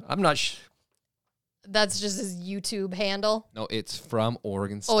Beavers. I'm not That's just his YouTube handle. No, it's from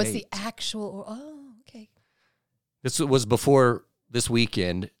Oregon State. Oh, it's the actual. Oh, okay. This was before this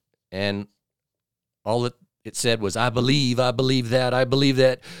weekend, and all it said was, I believe that, I believe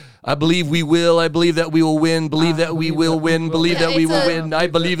that, I believe we will, I believe that we will win, believe that we will win, believe that we will win, I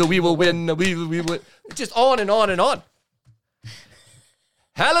believe that we will win, I believe that we will. It's just on and on and on.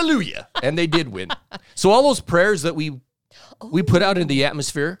 Hallelujah. And they did win. So all those prayers that we put out into the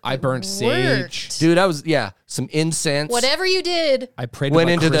atmosphere, I burned sage. dude, I was, some incense. Whatever you did, I prayed Went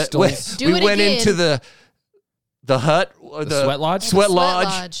with my into crystals. Do we it went again. into the hut, or The sweat lodge? Sweat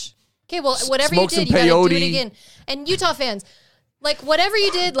lodge. Okay, well, whatever you Smoke some did, you got to do it peyote. again. And Utah fans, like whatever you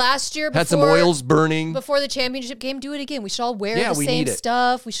did last year Had some before oils burning. before the championship game, do it again. We should all wear Yeah, the we same need it.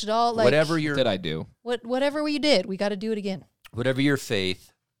 stuff. We should all like Whatever What your did I do? whatever you did, we got to do it again. whatever your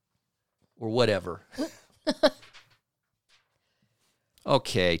faith or whatever.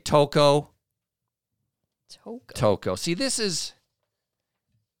 Okay, Toko. See, this is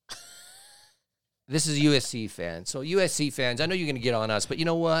USC fans. So USC fans, I know you're going to get on us, but you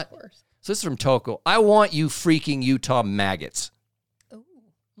know what? Of course. So this is from Toko. I want you freaking Utah maggots.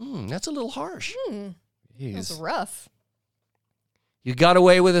 Oh, That's a little harsh. that's Jeez. rough. You got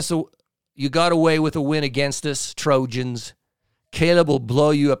away with us. You got away with a win against us, Trojans. Caleb will blow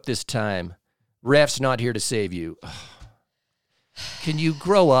you up this time. Ref's not here to save you. Can you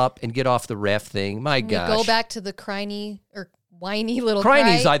grow up and get off the ref thing? My We gosh. go back to the cryny or whiny little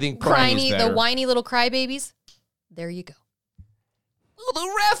Crynies, cry, I think cryny's the better. whiny little crybabies. There you go.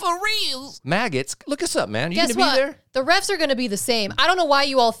 The referees. Maggots. Look us up, man. You Guess going to what? be there? The refs are going to be the same. I don't know why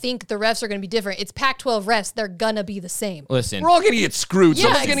you all think the refs are going to be different. It's Pac-12 refs. They're going to be the same. Listen, We're all going to get screwed. Yeah,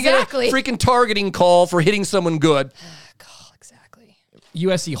 Someone's going to exactly. get a freaking targeting call for hitting someone good. God, exactly.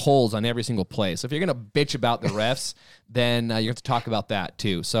 USC holds on every single play. So if you're going to bitch about the refs, then you have to talk about that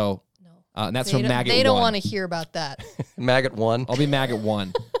too. So and that's from Maggot They don't 1. want to hear about that. Maggot 1. I'll be Maggot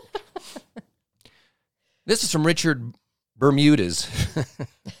 1. This is from Richard Bermudez.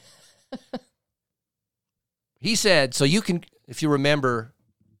 He said, so you can, if you remember,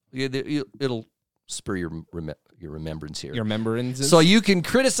 it'll spur your remembrance here. Your remembrances. So you can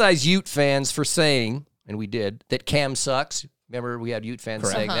criticize Ute fans for saying, and we did, that Cam sucks. Remember, we had Ute fans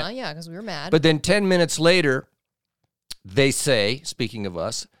saying that. Yeah, because we were mad. But then 10 minutes later, they say, speaking of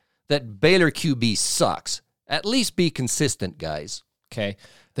us, that Baylor QB sucks. At least be consistent, guys. Okay.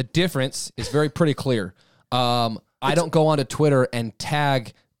 The difference is pretty clear. I don't go onto Twitter and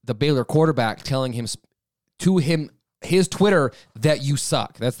tag the Baylor quarterback telling him his Twitter that you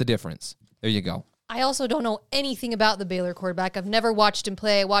suck. That's the difference. There you go. I also don't know anything about the Baylor quarterback. I've never watched him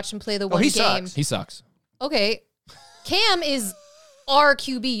play. I watched him play the one he game. sucks. He sucks. Okay. Cam is our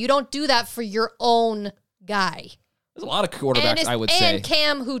QB. You don't do that for your own guy. There's a lot of quarterbacks, I would say. And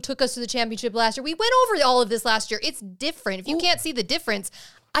Cam, who took us to the championship last year. We went over all of this last year. It's different. If you can't see the difference,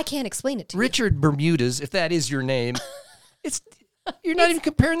 I can't explain it to you. Richard Bermudez, if that is your name, you're not even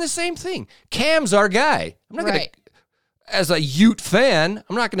comparing the same thing. Cam's our guy. I'm not going to, as a Ute fan,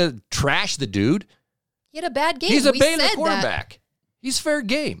 I'm not going to trash the dude. He had a bad game. He's a We Baylor said quarterback. that. He's fair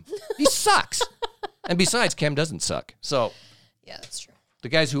game. He sucks. And besides, Cam doesn't suck. So Yeah, that's true. the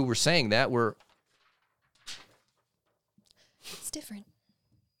guys who were saying that were It's different.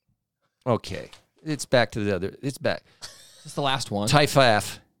 okay. It's back to the other. It's back. It's the last one.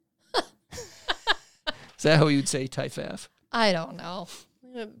 Typhaf. Is that how you would say Typhaf? I don't know.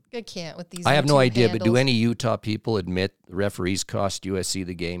 I can't with these. I have no YouTube idea, but do handles. any Utah people admit the referees cost USC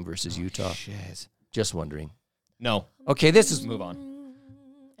the game versus Utah? Shiz. Just wondering. No. Okay, this is Move on.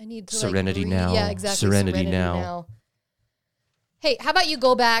 I need to Serenity now. Yeah, exactly. Serenity now. Hey, how about you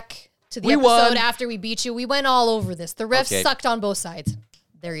go back to the We episode won. after we beat you? We went all over this. The refs Okay. sucked on both sides.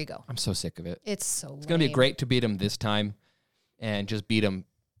 There you go. I'm so sick of it. It's so. It's going to be great to beat him this time and just beat him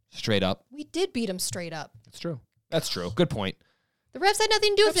straight up. We did beat him straight up. It's true. That's true. Good point. The refs had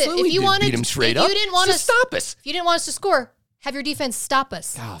nothing to do with Absolutely it. If you did wanted, beat him straight if up. you didn't want Just us, stop us. if you didn't want us to score, have your defense stop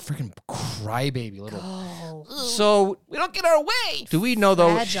us. God, freaking crybaby little. Oh, So We don't get our way. do we know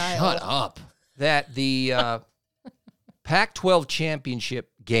though fragile. Shut up. that the Pac-12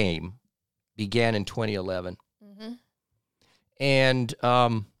 championship game began in 2011, and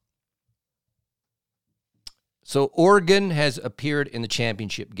so Oregon has appeared in the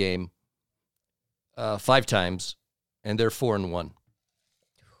championship game 5 times, and they're 4-1.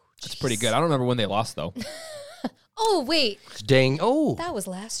 That's pretty good. I don't remember when they lost, though. Oh wait, Dang! Oh, that was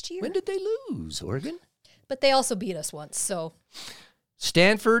last year. when did they lose? Oregon. But they also beat us once. So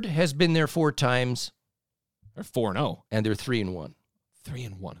Stanford has been there 4 times, They're 4-0. and they're 3-1.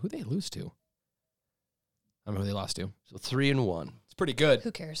 3-1. Who'd they lose to? I remember who they lost to. So 3-1. It's pretty good.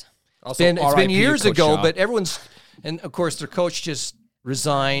 who cares? Also, It's been RIP years Coach ago, Shaw. but everyone's, and of course their coach just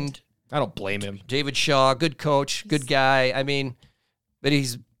resigned. I don't blame him. David Shaw, good coach, good guy. I mean, but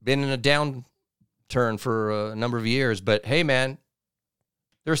he's been in a downturn for a number of years. But hey, man,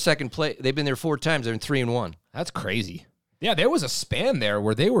 they're second place. They've been there 4 times. They're in 3-1. That's crazy. Yeah, there was a span there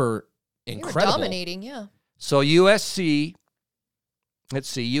where they were They were incredible. dominating. Yeah. So USC, let's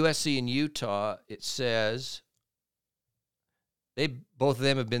see, USC and Utah. It says both of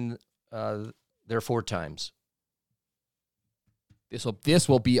them have been there 4 times. This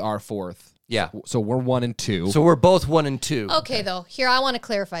will be our 4th. Yeah. So we're 1 and 2. So we're both 1 and 2. Okay, though. Here, I want to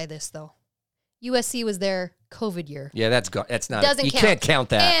clarify this though. USC was their COVID year. Yeah, that's not. Doesn't you count. can't count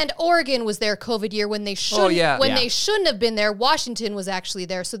that. And Oregon was their COVID year when they shouldn't. yeah. When Yeah. they shouldn't have been there. Washington was actually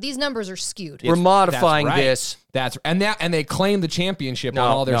there. So these numbers are skewed. We're modifying That's right. this. That's and they claimed the championship No,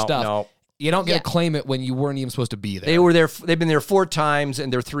 on all their no, stuff. no. You don't get Yeah. to claim it when you weren't even supposed to be there. They were there. They've been there 4 times,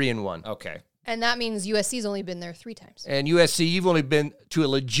 and they're 3-1. okay. And that means USC's only been there 3 times. And USC, you've only been to a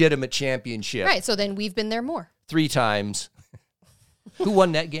legitimate championship Right. So then we've been there more. 3 times. Who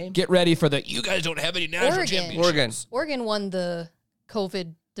won that game? Get ready for the. You guys don't have any national Oregon. championships. Oregon. Oregon won the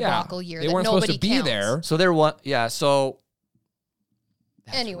COVID debacle year. They that weren't nobody supposed to be counts. there. So they're one. Yeah. So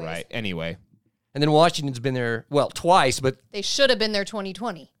That's Anyways. right. Anyway, and then Washington's been there twice, but They should have been there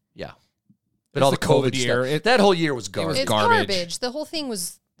 2020. yeah. But It's all the the COVID, COVID year. stuff. That whole year was was garbage. It's garbage. garbage. The whole thing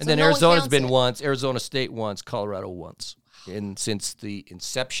was. And so then no one Arizona's counts been it. once, Arizona State once, Colorado once, and since the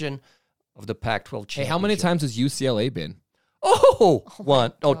inception of the Pac-12 championship. hey, how many times has UCLA been? Oh, my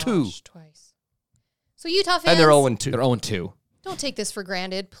one. Oh, 2. gosh, twice. So Utah fans, And they're 0-2. They're 0-2. don't take this for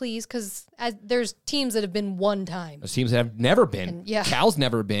granted, please, because there's teams that have been 1 time. Those teams that have never been. And, yeah. Cal's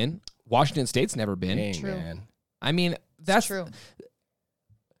never been. Washington State's never been. Dang, True. man. I mean, That's that's true.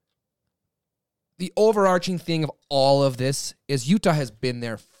 the overarching thing of all of this is Utah has been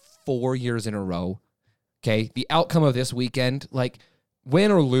there 4 years in a row. Okay. The outcome of this weekend, like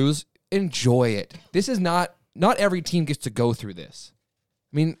win or lose, enjoy it. This is not every team gets to go through this.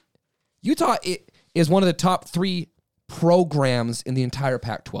 I mean, Utah is one of the top 3 programs in the entire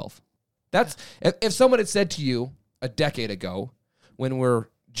Pac-12. That's if someone had said to you a decade ago when we're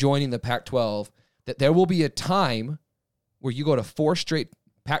joining the Pac-12 that there will be a time where you go to 4 straight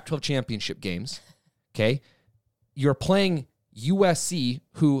Pac-12 championship games, okay? You're playing USC,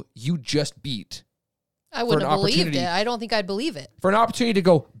 who you just beat, I wouldn't an have believed opportunity- it. I don't think I'd believe it. for an opportunity to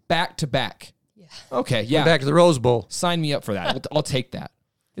go back to back. Okay, Went yeah. back to the Rose Bowl. Sign me up for that. I'll take that.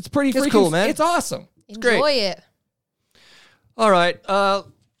 It's pretty freaking cool, man. It's awesome. Enjoy great. it. All right.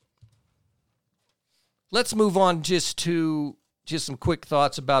 Let's move on to some quick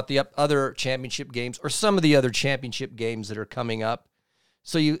thoughts about the other championship games or some of the other championship games that are coming up.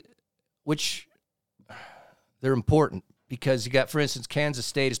 Which they're important because you got, for instance, Kansas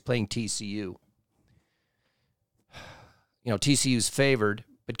State is playing TCU. TCU's favored,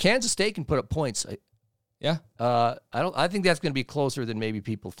 but Kansas State can put up points. Yeah. I think that's going to be closer than maybe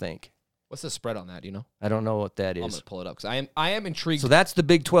people think. What's the spread on that? Do you know? I don't know what that I'm is. gonna pull it up because I am intrigued. So that's the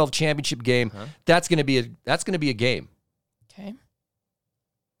Big 12 championship game. Huh? That's going to be a game. Okay.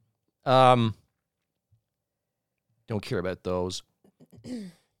 Don't care about those.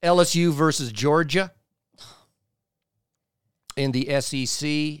 LSU versus Georgia in the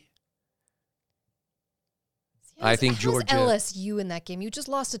SEC. I think Georgia. How's LSU in that game? You just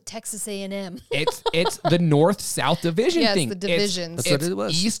lost to Texas A&M. It's the North-South division Yes, thing. the divisions. That's what It's it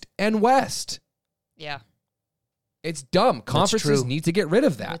was. East and West. Yeah. It's dumb. Conferences true. need to get rid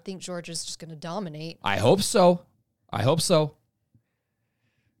of I that. would think Georgia's just going to dominate. I hope so.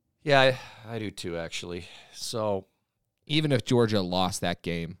 Yeah, I do too, actually. So, Even if Georgia lost that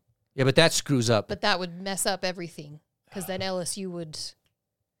game. yeah, but that screws up. But that would mess up everything because then LSU would.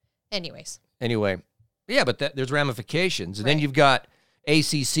 Anyways. Anyway, yeah, but there's ramifications. And then Right. you've got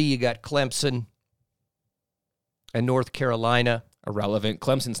ACC, you got Clemson and North Carolina. Irrelevant.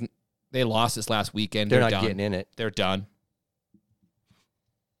 Clemson's, they lost this last weekend. They're not done. getting in it. They're done.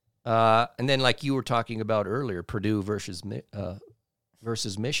 And then, like you were talking about earlier, Purdue versus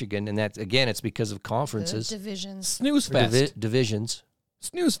Michigan, and that's again, it's because of The conferences, divisions. Snooze or fest. divisions.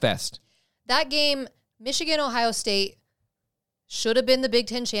 Snooze fest. That game, Michigan, Ohio State, should have been the Big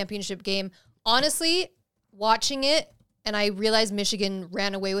Ten championship game. Honestly, watching it, and I realized Michigan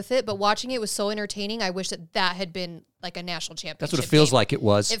ran away with it, but watching it was so entertaining. I wish that had been like a national championship. That's what it feels game. like it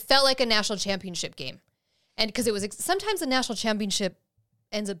was. It felt like a national championship game. And because it was sometimes the national championship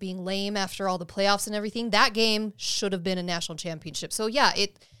ends up being lame after all the playoffs and everything. That game should have been a national championship. So yeah,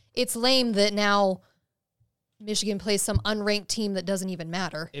 it's lame that now Michigan plays some unranked team that doesn't even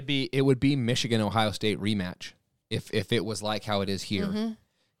matter. It would be Michigan Ohio State rematch if it was like how it is here.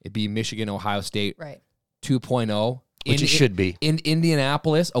 It'd be Michigan Ohio State Right. 2.0, Which it should be. in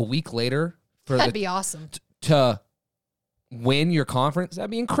Indianapolis a week later for That'd be awesome. to win your conference. That'd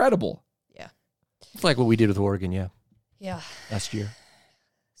be incredible. Yeah. It's like what we did with Oregon, Yeah. last year.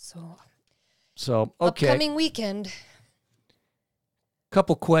 So Okay, upcoming weekend.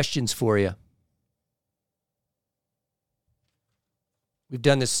 couple questions for you. We've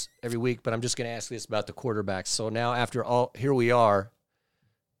done this every week, but I'm just going to ask this about the quarterbacks. So now, after all, here we are.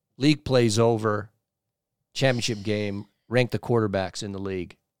 League plays over. Championship game. Rank the quarterbacks in the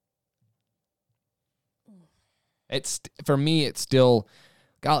league. It's for me. It's still,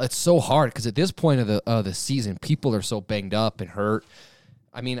 God, it's so hard because at this point of the season, people are so banged up and hurt.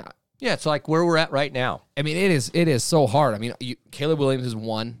 I mean, Yeah, it's like where we're at right now. it is so hard. I mean, Caleb Williams is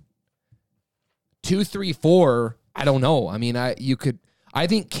 1, 2, 3, 4. I don't know. I mean, I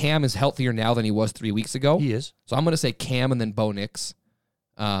think Cam is healthier now than he was 3 weeks ago. He is. So I'm going to say Cam and then Bo Nix.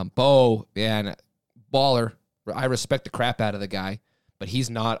 Bo, man, baller. I respect the crap out of the guy, but he's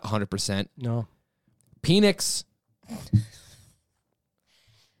not 100%. No. Penix.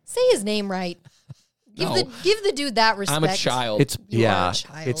 Say his name right. Give No. the dude that respect. I'm a child. It's You are a yeah.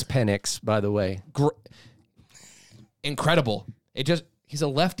 child. It's Penix, by the way. Incredible. He's a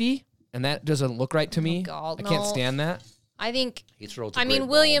lefty, and that doesn't look right to me. God, I can't no. stand that. I think. He throws. I mean,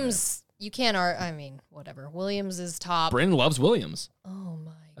 Williams. You can't. Whatever. Williams is top. Bryn loves Williams. Oh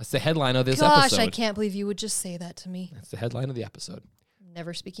my That's the headline of this gosh! episode. I can't believe you would just say that to me. That's the headline of the episode.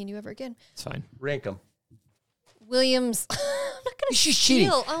 Never speaking to you ever again. It's fine. Rank him. Williams. I'm not gonna She's steal.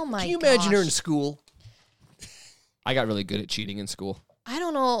 cheating. Oh my! Can you imagine her in gosh. school? I got really good at cheating in school. I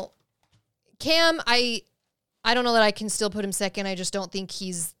don't know. Cam, I don't know that I can still put him second. I just don't think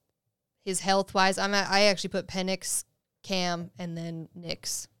his health wise. I actually put Penix, Cam, and then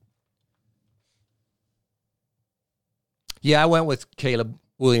Nix. Yeah, I went with Caleb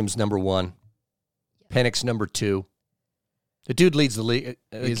Williams number 1, Penix number 2. The dude leads the league.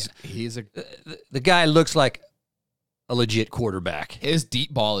 The guy looks like a legit quarterback. His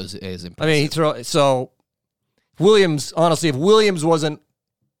deep ball is impressive. I mean, so Williams. Honestly, if Williams wasn't,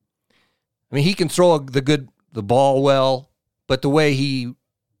 I mean, he can throw the ball well, but the way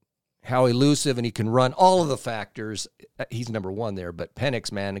how elusive and he can run, all of the factors, he's number 1 there. But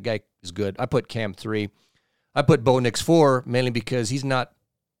Penix, man, the guy is good. I put Cam 3. I put Bo Nix 4 mainly because he's not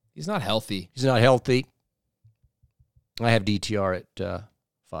healthy. He's not healthy. I have DTR at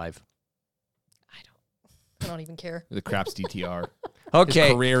 5. don't even care. The Craps DTR. Okay.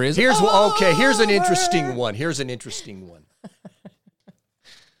 His career is here's an over. interesting one. Here's an interesting one.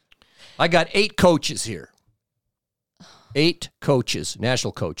 I got 8 coaches here. 8 coaches,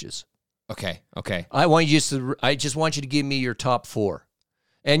 national coaches. Okay. I just want you to give me your top 4.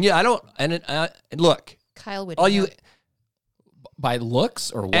 And yeah, I don't. And look, Kyle Whittingham. all you By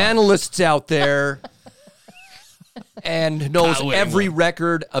looks or what? analysts out there, and knows Kyle every Whittingham.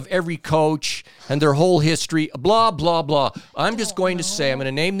 record of every coach and their whole history. Blah blah blah. I'm just going to say, I'm going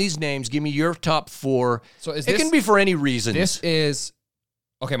to name these names. Give me your top 4. So is it this- can be for any reason. This is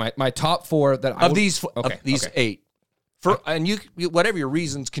okay. My top 4 that I of would- these Okay, of these okay. 8. And you whatever your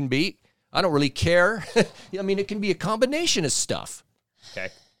reasons can be, I don't really care. I mean, it can be a combination of stuff. Okay,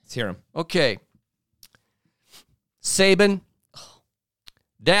 let's hear him. Okay. Saban,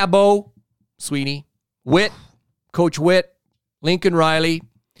 Dabo, Sweeney, Witt, Coach Witt, Lincoln Riley,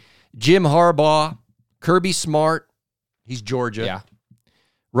 Jim Harbaugh, Kirby Smart, he's Georgia. Yeah,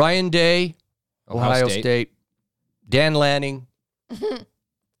 Ryan Day, Ohio State. State. Dan Lanning,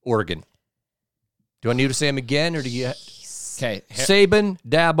 Oregon. Do I need to say him again, or do you? Okay, Saban,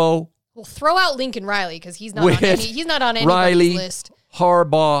 Dabo, Well, throw out Lincoln Riley because he's not Whit, on any. He's not on anybody's Riley, list.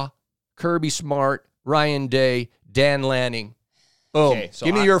 Harbaugh, Kirby Smart, Ryan Day, Dan Lanning. Boom. Okay, so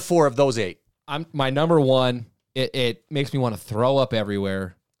Give me your 4 of those 8. I'm my number 1. It makes me want to throw up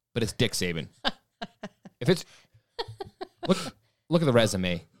everywhere, but it's Dick Saban. If it's look at the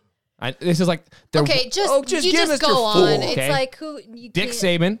resume. This is like Okay, just give just us go your on. 4, It's okay? like who you Dick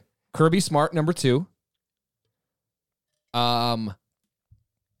can't- Saban, Kirby Smart, number 2.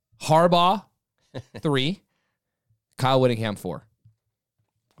 Harbaugh, 3. Kyle Whittingham, 4.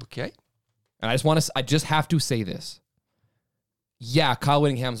 Okay. And I just have to say this. Yeah, Kyle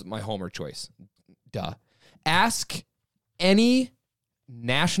Whittingham's my homer choice. Duh. Ask any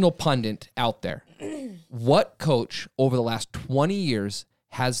national pundit out there what coach over the last 20 years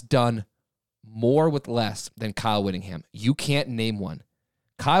has done more with less than Kyle Whittingham. You can't name one.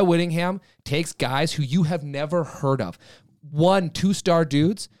 Kyle Whittingham takes guys who you have never heard of, 1, 2-star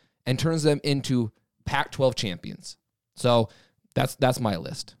dudes, and turns them into Pac-12 champions. So that's my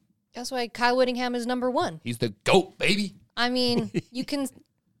list. That's why Kyle Whittingham is number 1. He's the GOAT, baby. I mean, you can.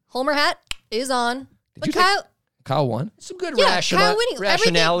 Homer hat is on. But you take- Kyle, Kyle won. Some good Kyle Whittingham,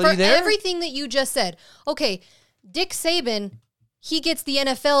 rationality everything, there. Everything that you just said. Okay, Dick Saban, he gets the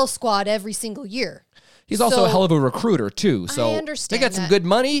NFL squad every single year. He's also So- a hell of a recruiter too. I So They understand. got some that. good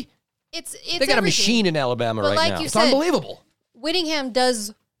money. It's They got a everything. machine in Alabama But right like now. you it's said, unbelievable. Whittingham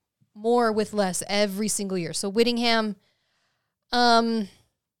does more with less every single year. So Whittingham,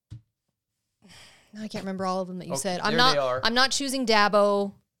 I can't remember all of them that you said. there they are. I'm not choosing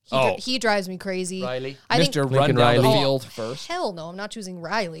Dabo. Oh. He drives me crazy. Riley, I think Mr. Run Lincoln down the Riley. field first. hell no, I'm not choosing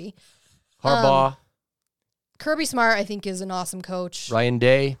Riley. Harbaugh, Kirby Smart, I think, is an awesome coach. Ryan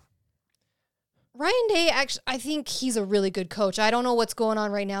Day. Ryan Day, actually, I think he's a really good coach. I don't know what's going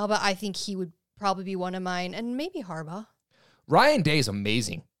on right now, but I think he would probably be one of mine, and maybe Harbaugh. Ryan Day is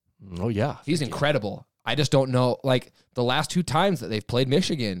amazing. Oh yeah, He's incredible. I just don't know. Like the last 2 times that they've played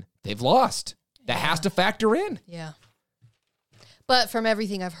Michigan, they've lost. That has to factor in. Yeah. But from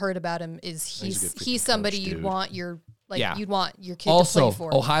everything I've heard about him, is He's a good freaking he's somebody coach, you'd dude. want your Yeah. you'd want your kid Also, to play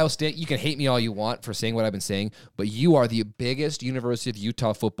for. Ohio State, you can hate me all you want for saying what I've been saying, but you are the biggest University of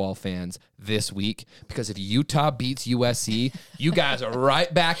Utah football fans this week because if Utah beats USC, you guys are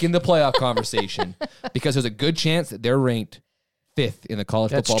right back in the playoff conversation because there's a good chance that they're ranked 5th in the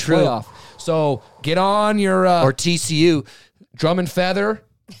college That's football true. playoff. So get on your or TCU. drum and feather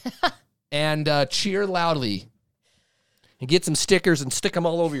and cheer loudly. And get some stickers and stick them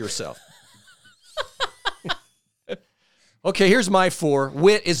all over yourself. Okay, here's my 4.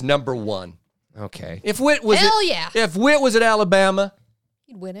 Witt is number 1. Okay, If Witt was Hell yeah. if Witt was at Alabama,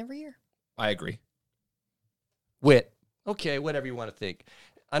 He'd win every year. I agree. Witt. Okay, whatever you want to think.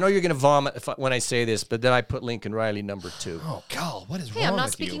 I know you're going to vomit when I say this, but then I put Lincoln Riley number 2. Oh, God, what is Hey, wrong I'm not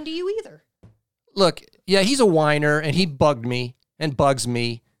with speaking you? to you either. Look, yeah, he's a whiner and he bugged me and bugs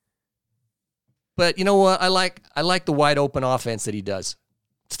me. But you know what? I like the wide open offense that he does.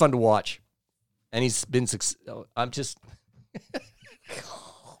 It's fun to watch. And he's been I'm just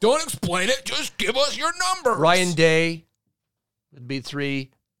Don't explain it. Just give us your numbers. Ryan Day would be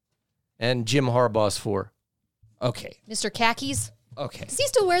 3 and Jim Harbaugh's 4. Okay. Mr. Khakis. Okay. Does he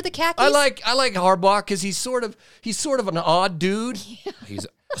still wear the khakis? I like Harbaugh cuz he's sort of an odd dude. He's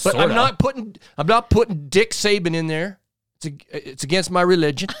But sorta. I'm not putting Dick Saban in there. It's against my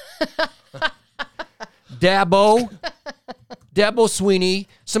religion. Dabo Sweeney.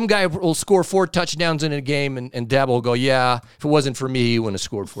 Some guy will score 4 touchdowns in a game, and Dabo will go, yeah, if it wasn't for me, he wouldn't have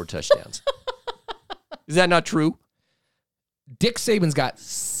scored 4 touchdowns. Is that not true? Dick Saban's got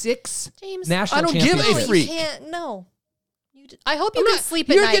 6 James, national I don't give a championships. freak. You can't. No. I hope you can sleep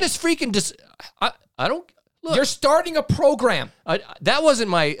at You're night. gonna freaking I don't look. You're starting a program. That wasn't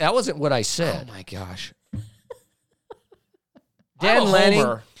what I said. Oh my gosh. Dan I'm a Lanning.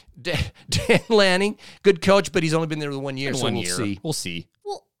 homer. Dan Lanning, good coach, but he's only been there 1 year, so we'll see. We'll see.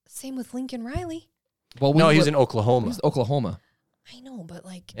 Well, same with Lincoln Riley. Well, No, he's in Oklahoma, He's Oklahoma. I know, but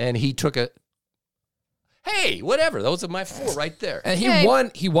like, and he took a. Hey, whatever. Those are my 4 right there. And Okay.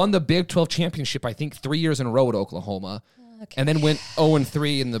 he won the Big 12 championship, I think, 3 years in a row at Oklahoma, okay. and then went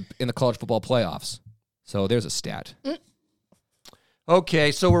 0-3 in the college football playoffs. So there's a stat.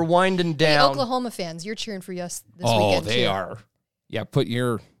 Okay, so we're winding Hey, down. Oklahoma fans, you're cheering for us this Oh, weekend. they too. are. Yeah, put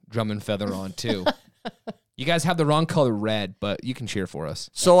your drum and feather on too. You guys have the wrong color red, but you can cheer for us.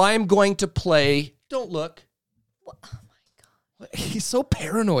 So I am going to play. Don't look, He's so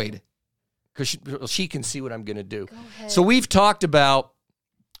paranoid. because she can see what I'm going to do. Go ahead. So we've talked about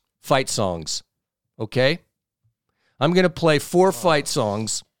fight songs. Okay, I'm going to play 4 fight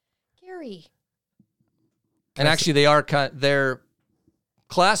songs, Gary. and actually they're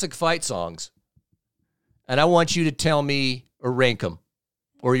classic fight songs. And I want you to tell me or rank them,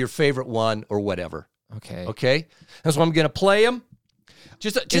 or your favorite one, or whatever. Okay. Okay, that's why I'm going to play them.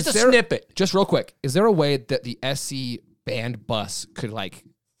 Just a Is there- snippet. Just real quick, is there a way that the SC band bus could like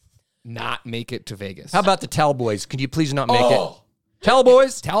not make it to Vegas? How about the Towel Boys? Can you please not make Oh. it? Towel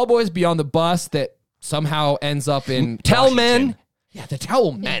Boys, Towel Boys be on the bus that somehow ends up in Towel Washington? Men. Yeah, the Towel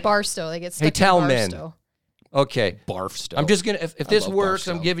In Men. Barstow. They get stuck Hey, in towel men. Barstow. Okay, Barf stuff. I'm just gonna. If this love works,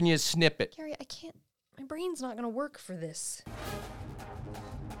 I'm Barstow. giving you a snippet. Gary, I can't. My brain's not going to work for this.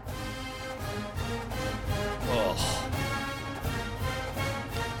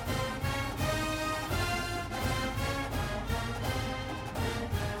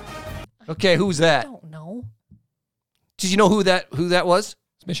 Okay, who's I that? don't know. Did you know who that was?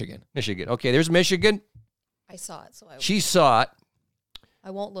 It's Michigan. Michigan. Okay, there's Michigan. I saw it, so She saw it.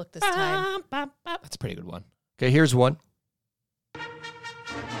 I won't look this time. That's a pretty good one. Okay, here's one.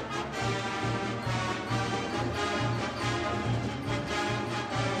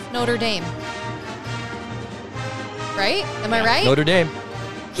 Notre Dame. Right? Am I right? Notre Dame.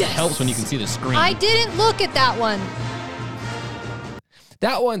 It helps when you can see the screen. I didn't look at that one.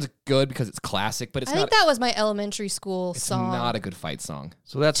 That one's good because it's classic, but it's I not. think that was my elementary school It's song. not a good fight song.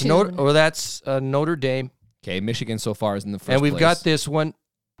 So that's Tune. Notre Dame, Okay, Michigan so far is in the first. and we've place. got this one.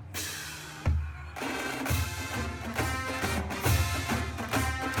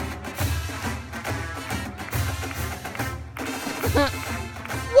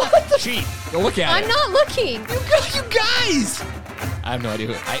 Cheat. Go look at I'm it. not looking. You guys. I have no idea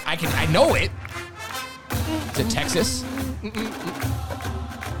who. I know it. Is it Texas?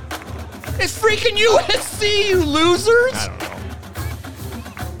 It's freaking USC, you losers! I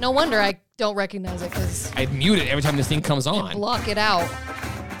don't know. No wonder I don't recognize it because I mute it every time this thing comes on. block it out.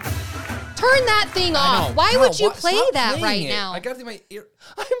 Turn that thing I off. know. Why No, would you what? play Stop that playing right it. now? I got it in my ear.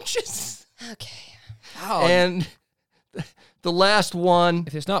 I'm just. Okay. Ow. And the last one.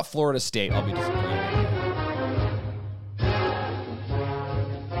 If it's not Florida State, I'll be disappointed.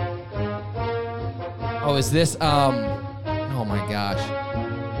 Oh, is this oh my gosh.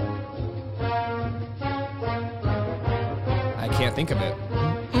 I can't think of it.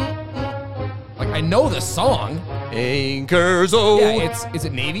 Like I know the song. Anchors, oh. Yeah, is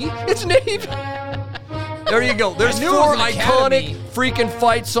it Navy? It's Navy. There you go. There's I knew it 4 was an iconic academy. freaking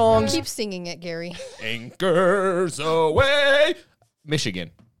fight songs. Keep singing it, Gary. Anchors away.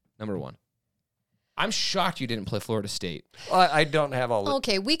 Michigan, number 1. I'm shocked you didn't play Florida State. I don't have all the.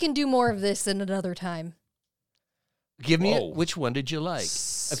 Okay, we can do more of this in another time. Give me Whoa. which one did you like?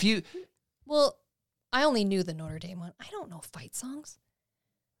 If you. Well, I only knew the Notre Dame one. I don't know fight songs.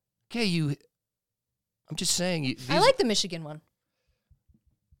 Okay, you. I'm just saying. I like the Michigan one.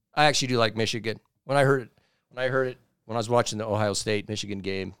 I actually do like Michigan. When I heard it, when I was watching the Ohio State Michigan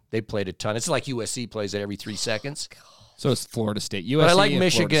game, they played a ton. It's like USC plays it every 3 seconds. So it's Florida State. USC But I like and Florida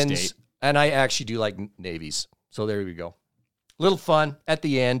Michigan's, State. and I actually do like Navy's. So there we go. Little fun at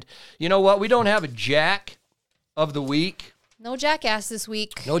the end. You know what? We don't have a Jack of the week. No jackass this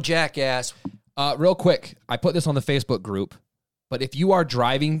week. No jackass. Real quick, I put this on the Facebook group, but if you are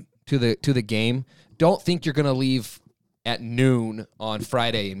driving to the game, don't think you're going to leave at noon on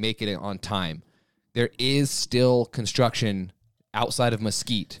Friday and make it on time. There is still construction outside of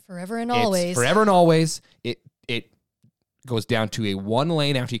Mesquite. Forever and It's always. forever and always. It goes down to a 1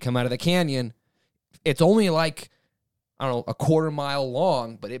 lane after you come out of the canyon. It's only like, I don't know, a quarter mile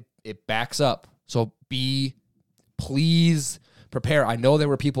long, but it backs up. So please prepare. I know there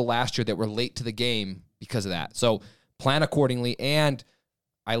were people last year that were late to the game because of that. So plan accordingly. And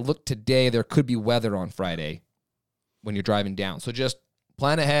I looked today, there could be weather on Friday when you're driving down. So just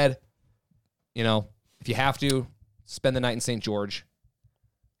plan ahead. You know, if you have to, spend the night in St. George.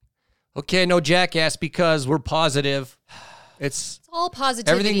 Okay, no jackass because we're positive. It's all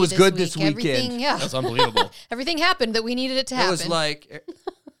positivity. Everything was good this weekend. Everything, yeah. That's unbelievable. Everything happened that we needed it to happen. It was like...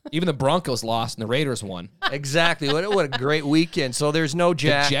 Even the Broncos lost and the Raiders won. Exactly. What a great weekend. So there's no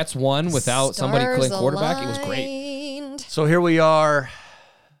Jack. The Jets won without somebody Stars playing quarterback. It was great. aligned. So here we are.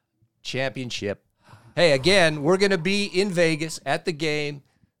 Championship. Hey, again, we're going to be in Vegas at the game.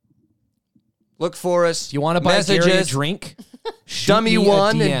 Look for us. You want to buy messages. Gary a drink? Dummy Shoot me a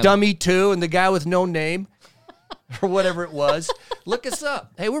 1 DM. and Dummy 2 and the guy with no name or whatever it was. Look us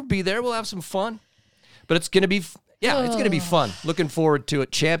up. Hey, we'll be there. We'll have some fun. But it's going to be, it's going to be fun. Looking forward to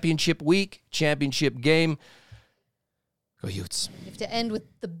it. Championship week, championship game. Go Utes. You have to end with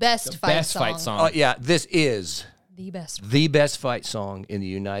the best Fight song. song. Yeah, this is The best. the best fight song in the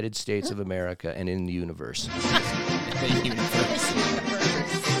United States of America and in the universe. The universe.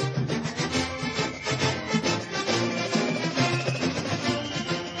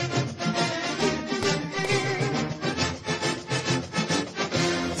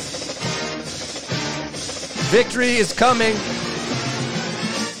 Victory is coming.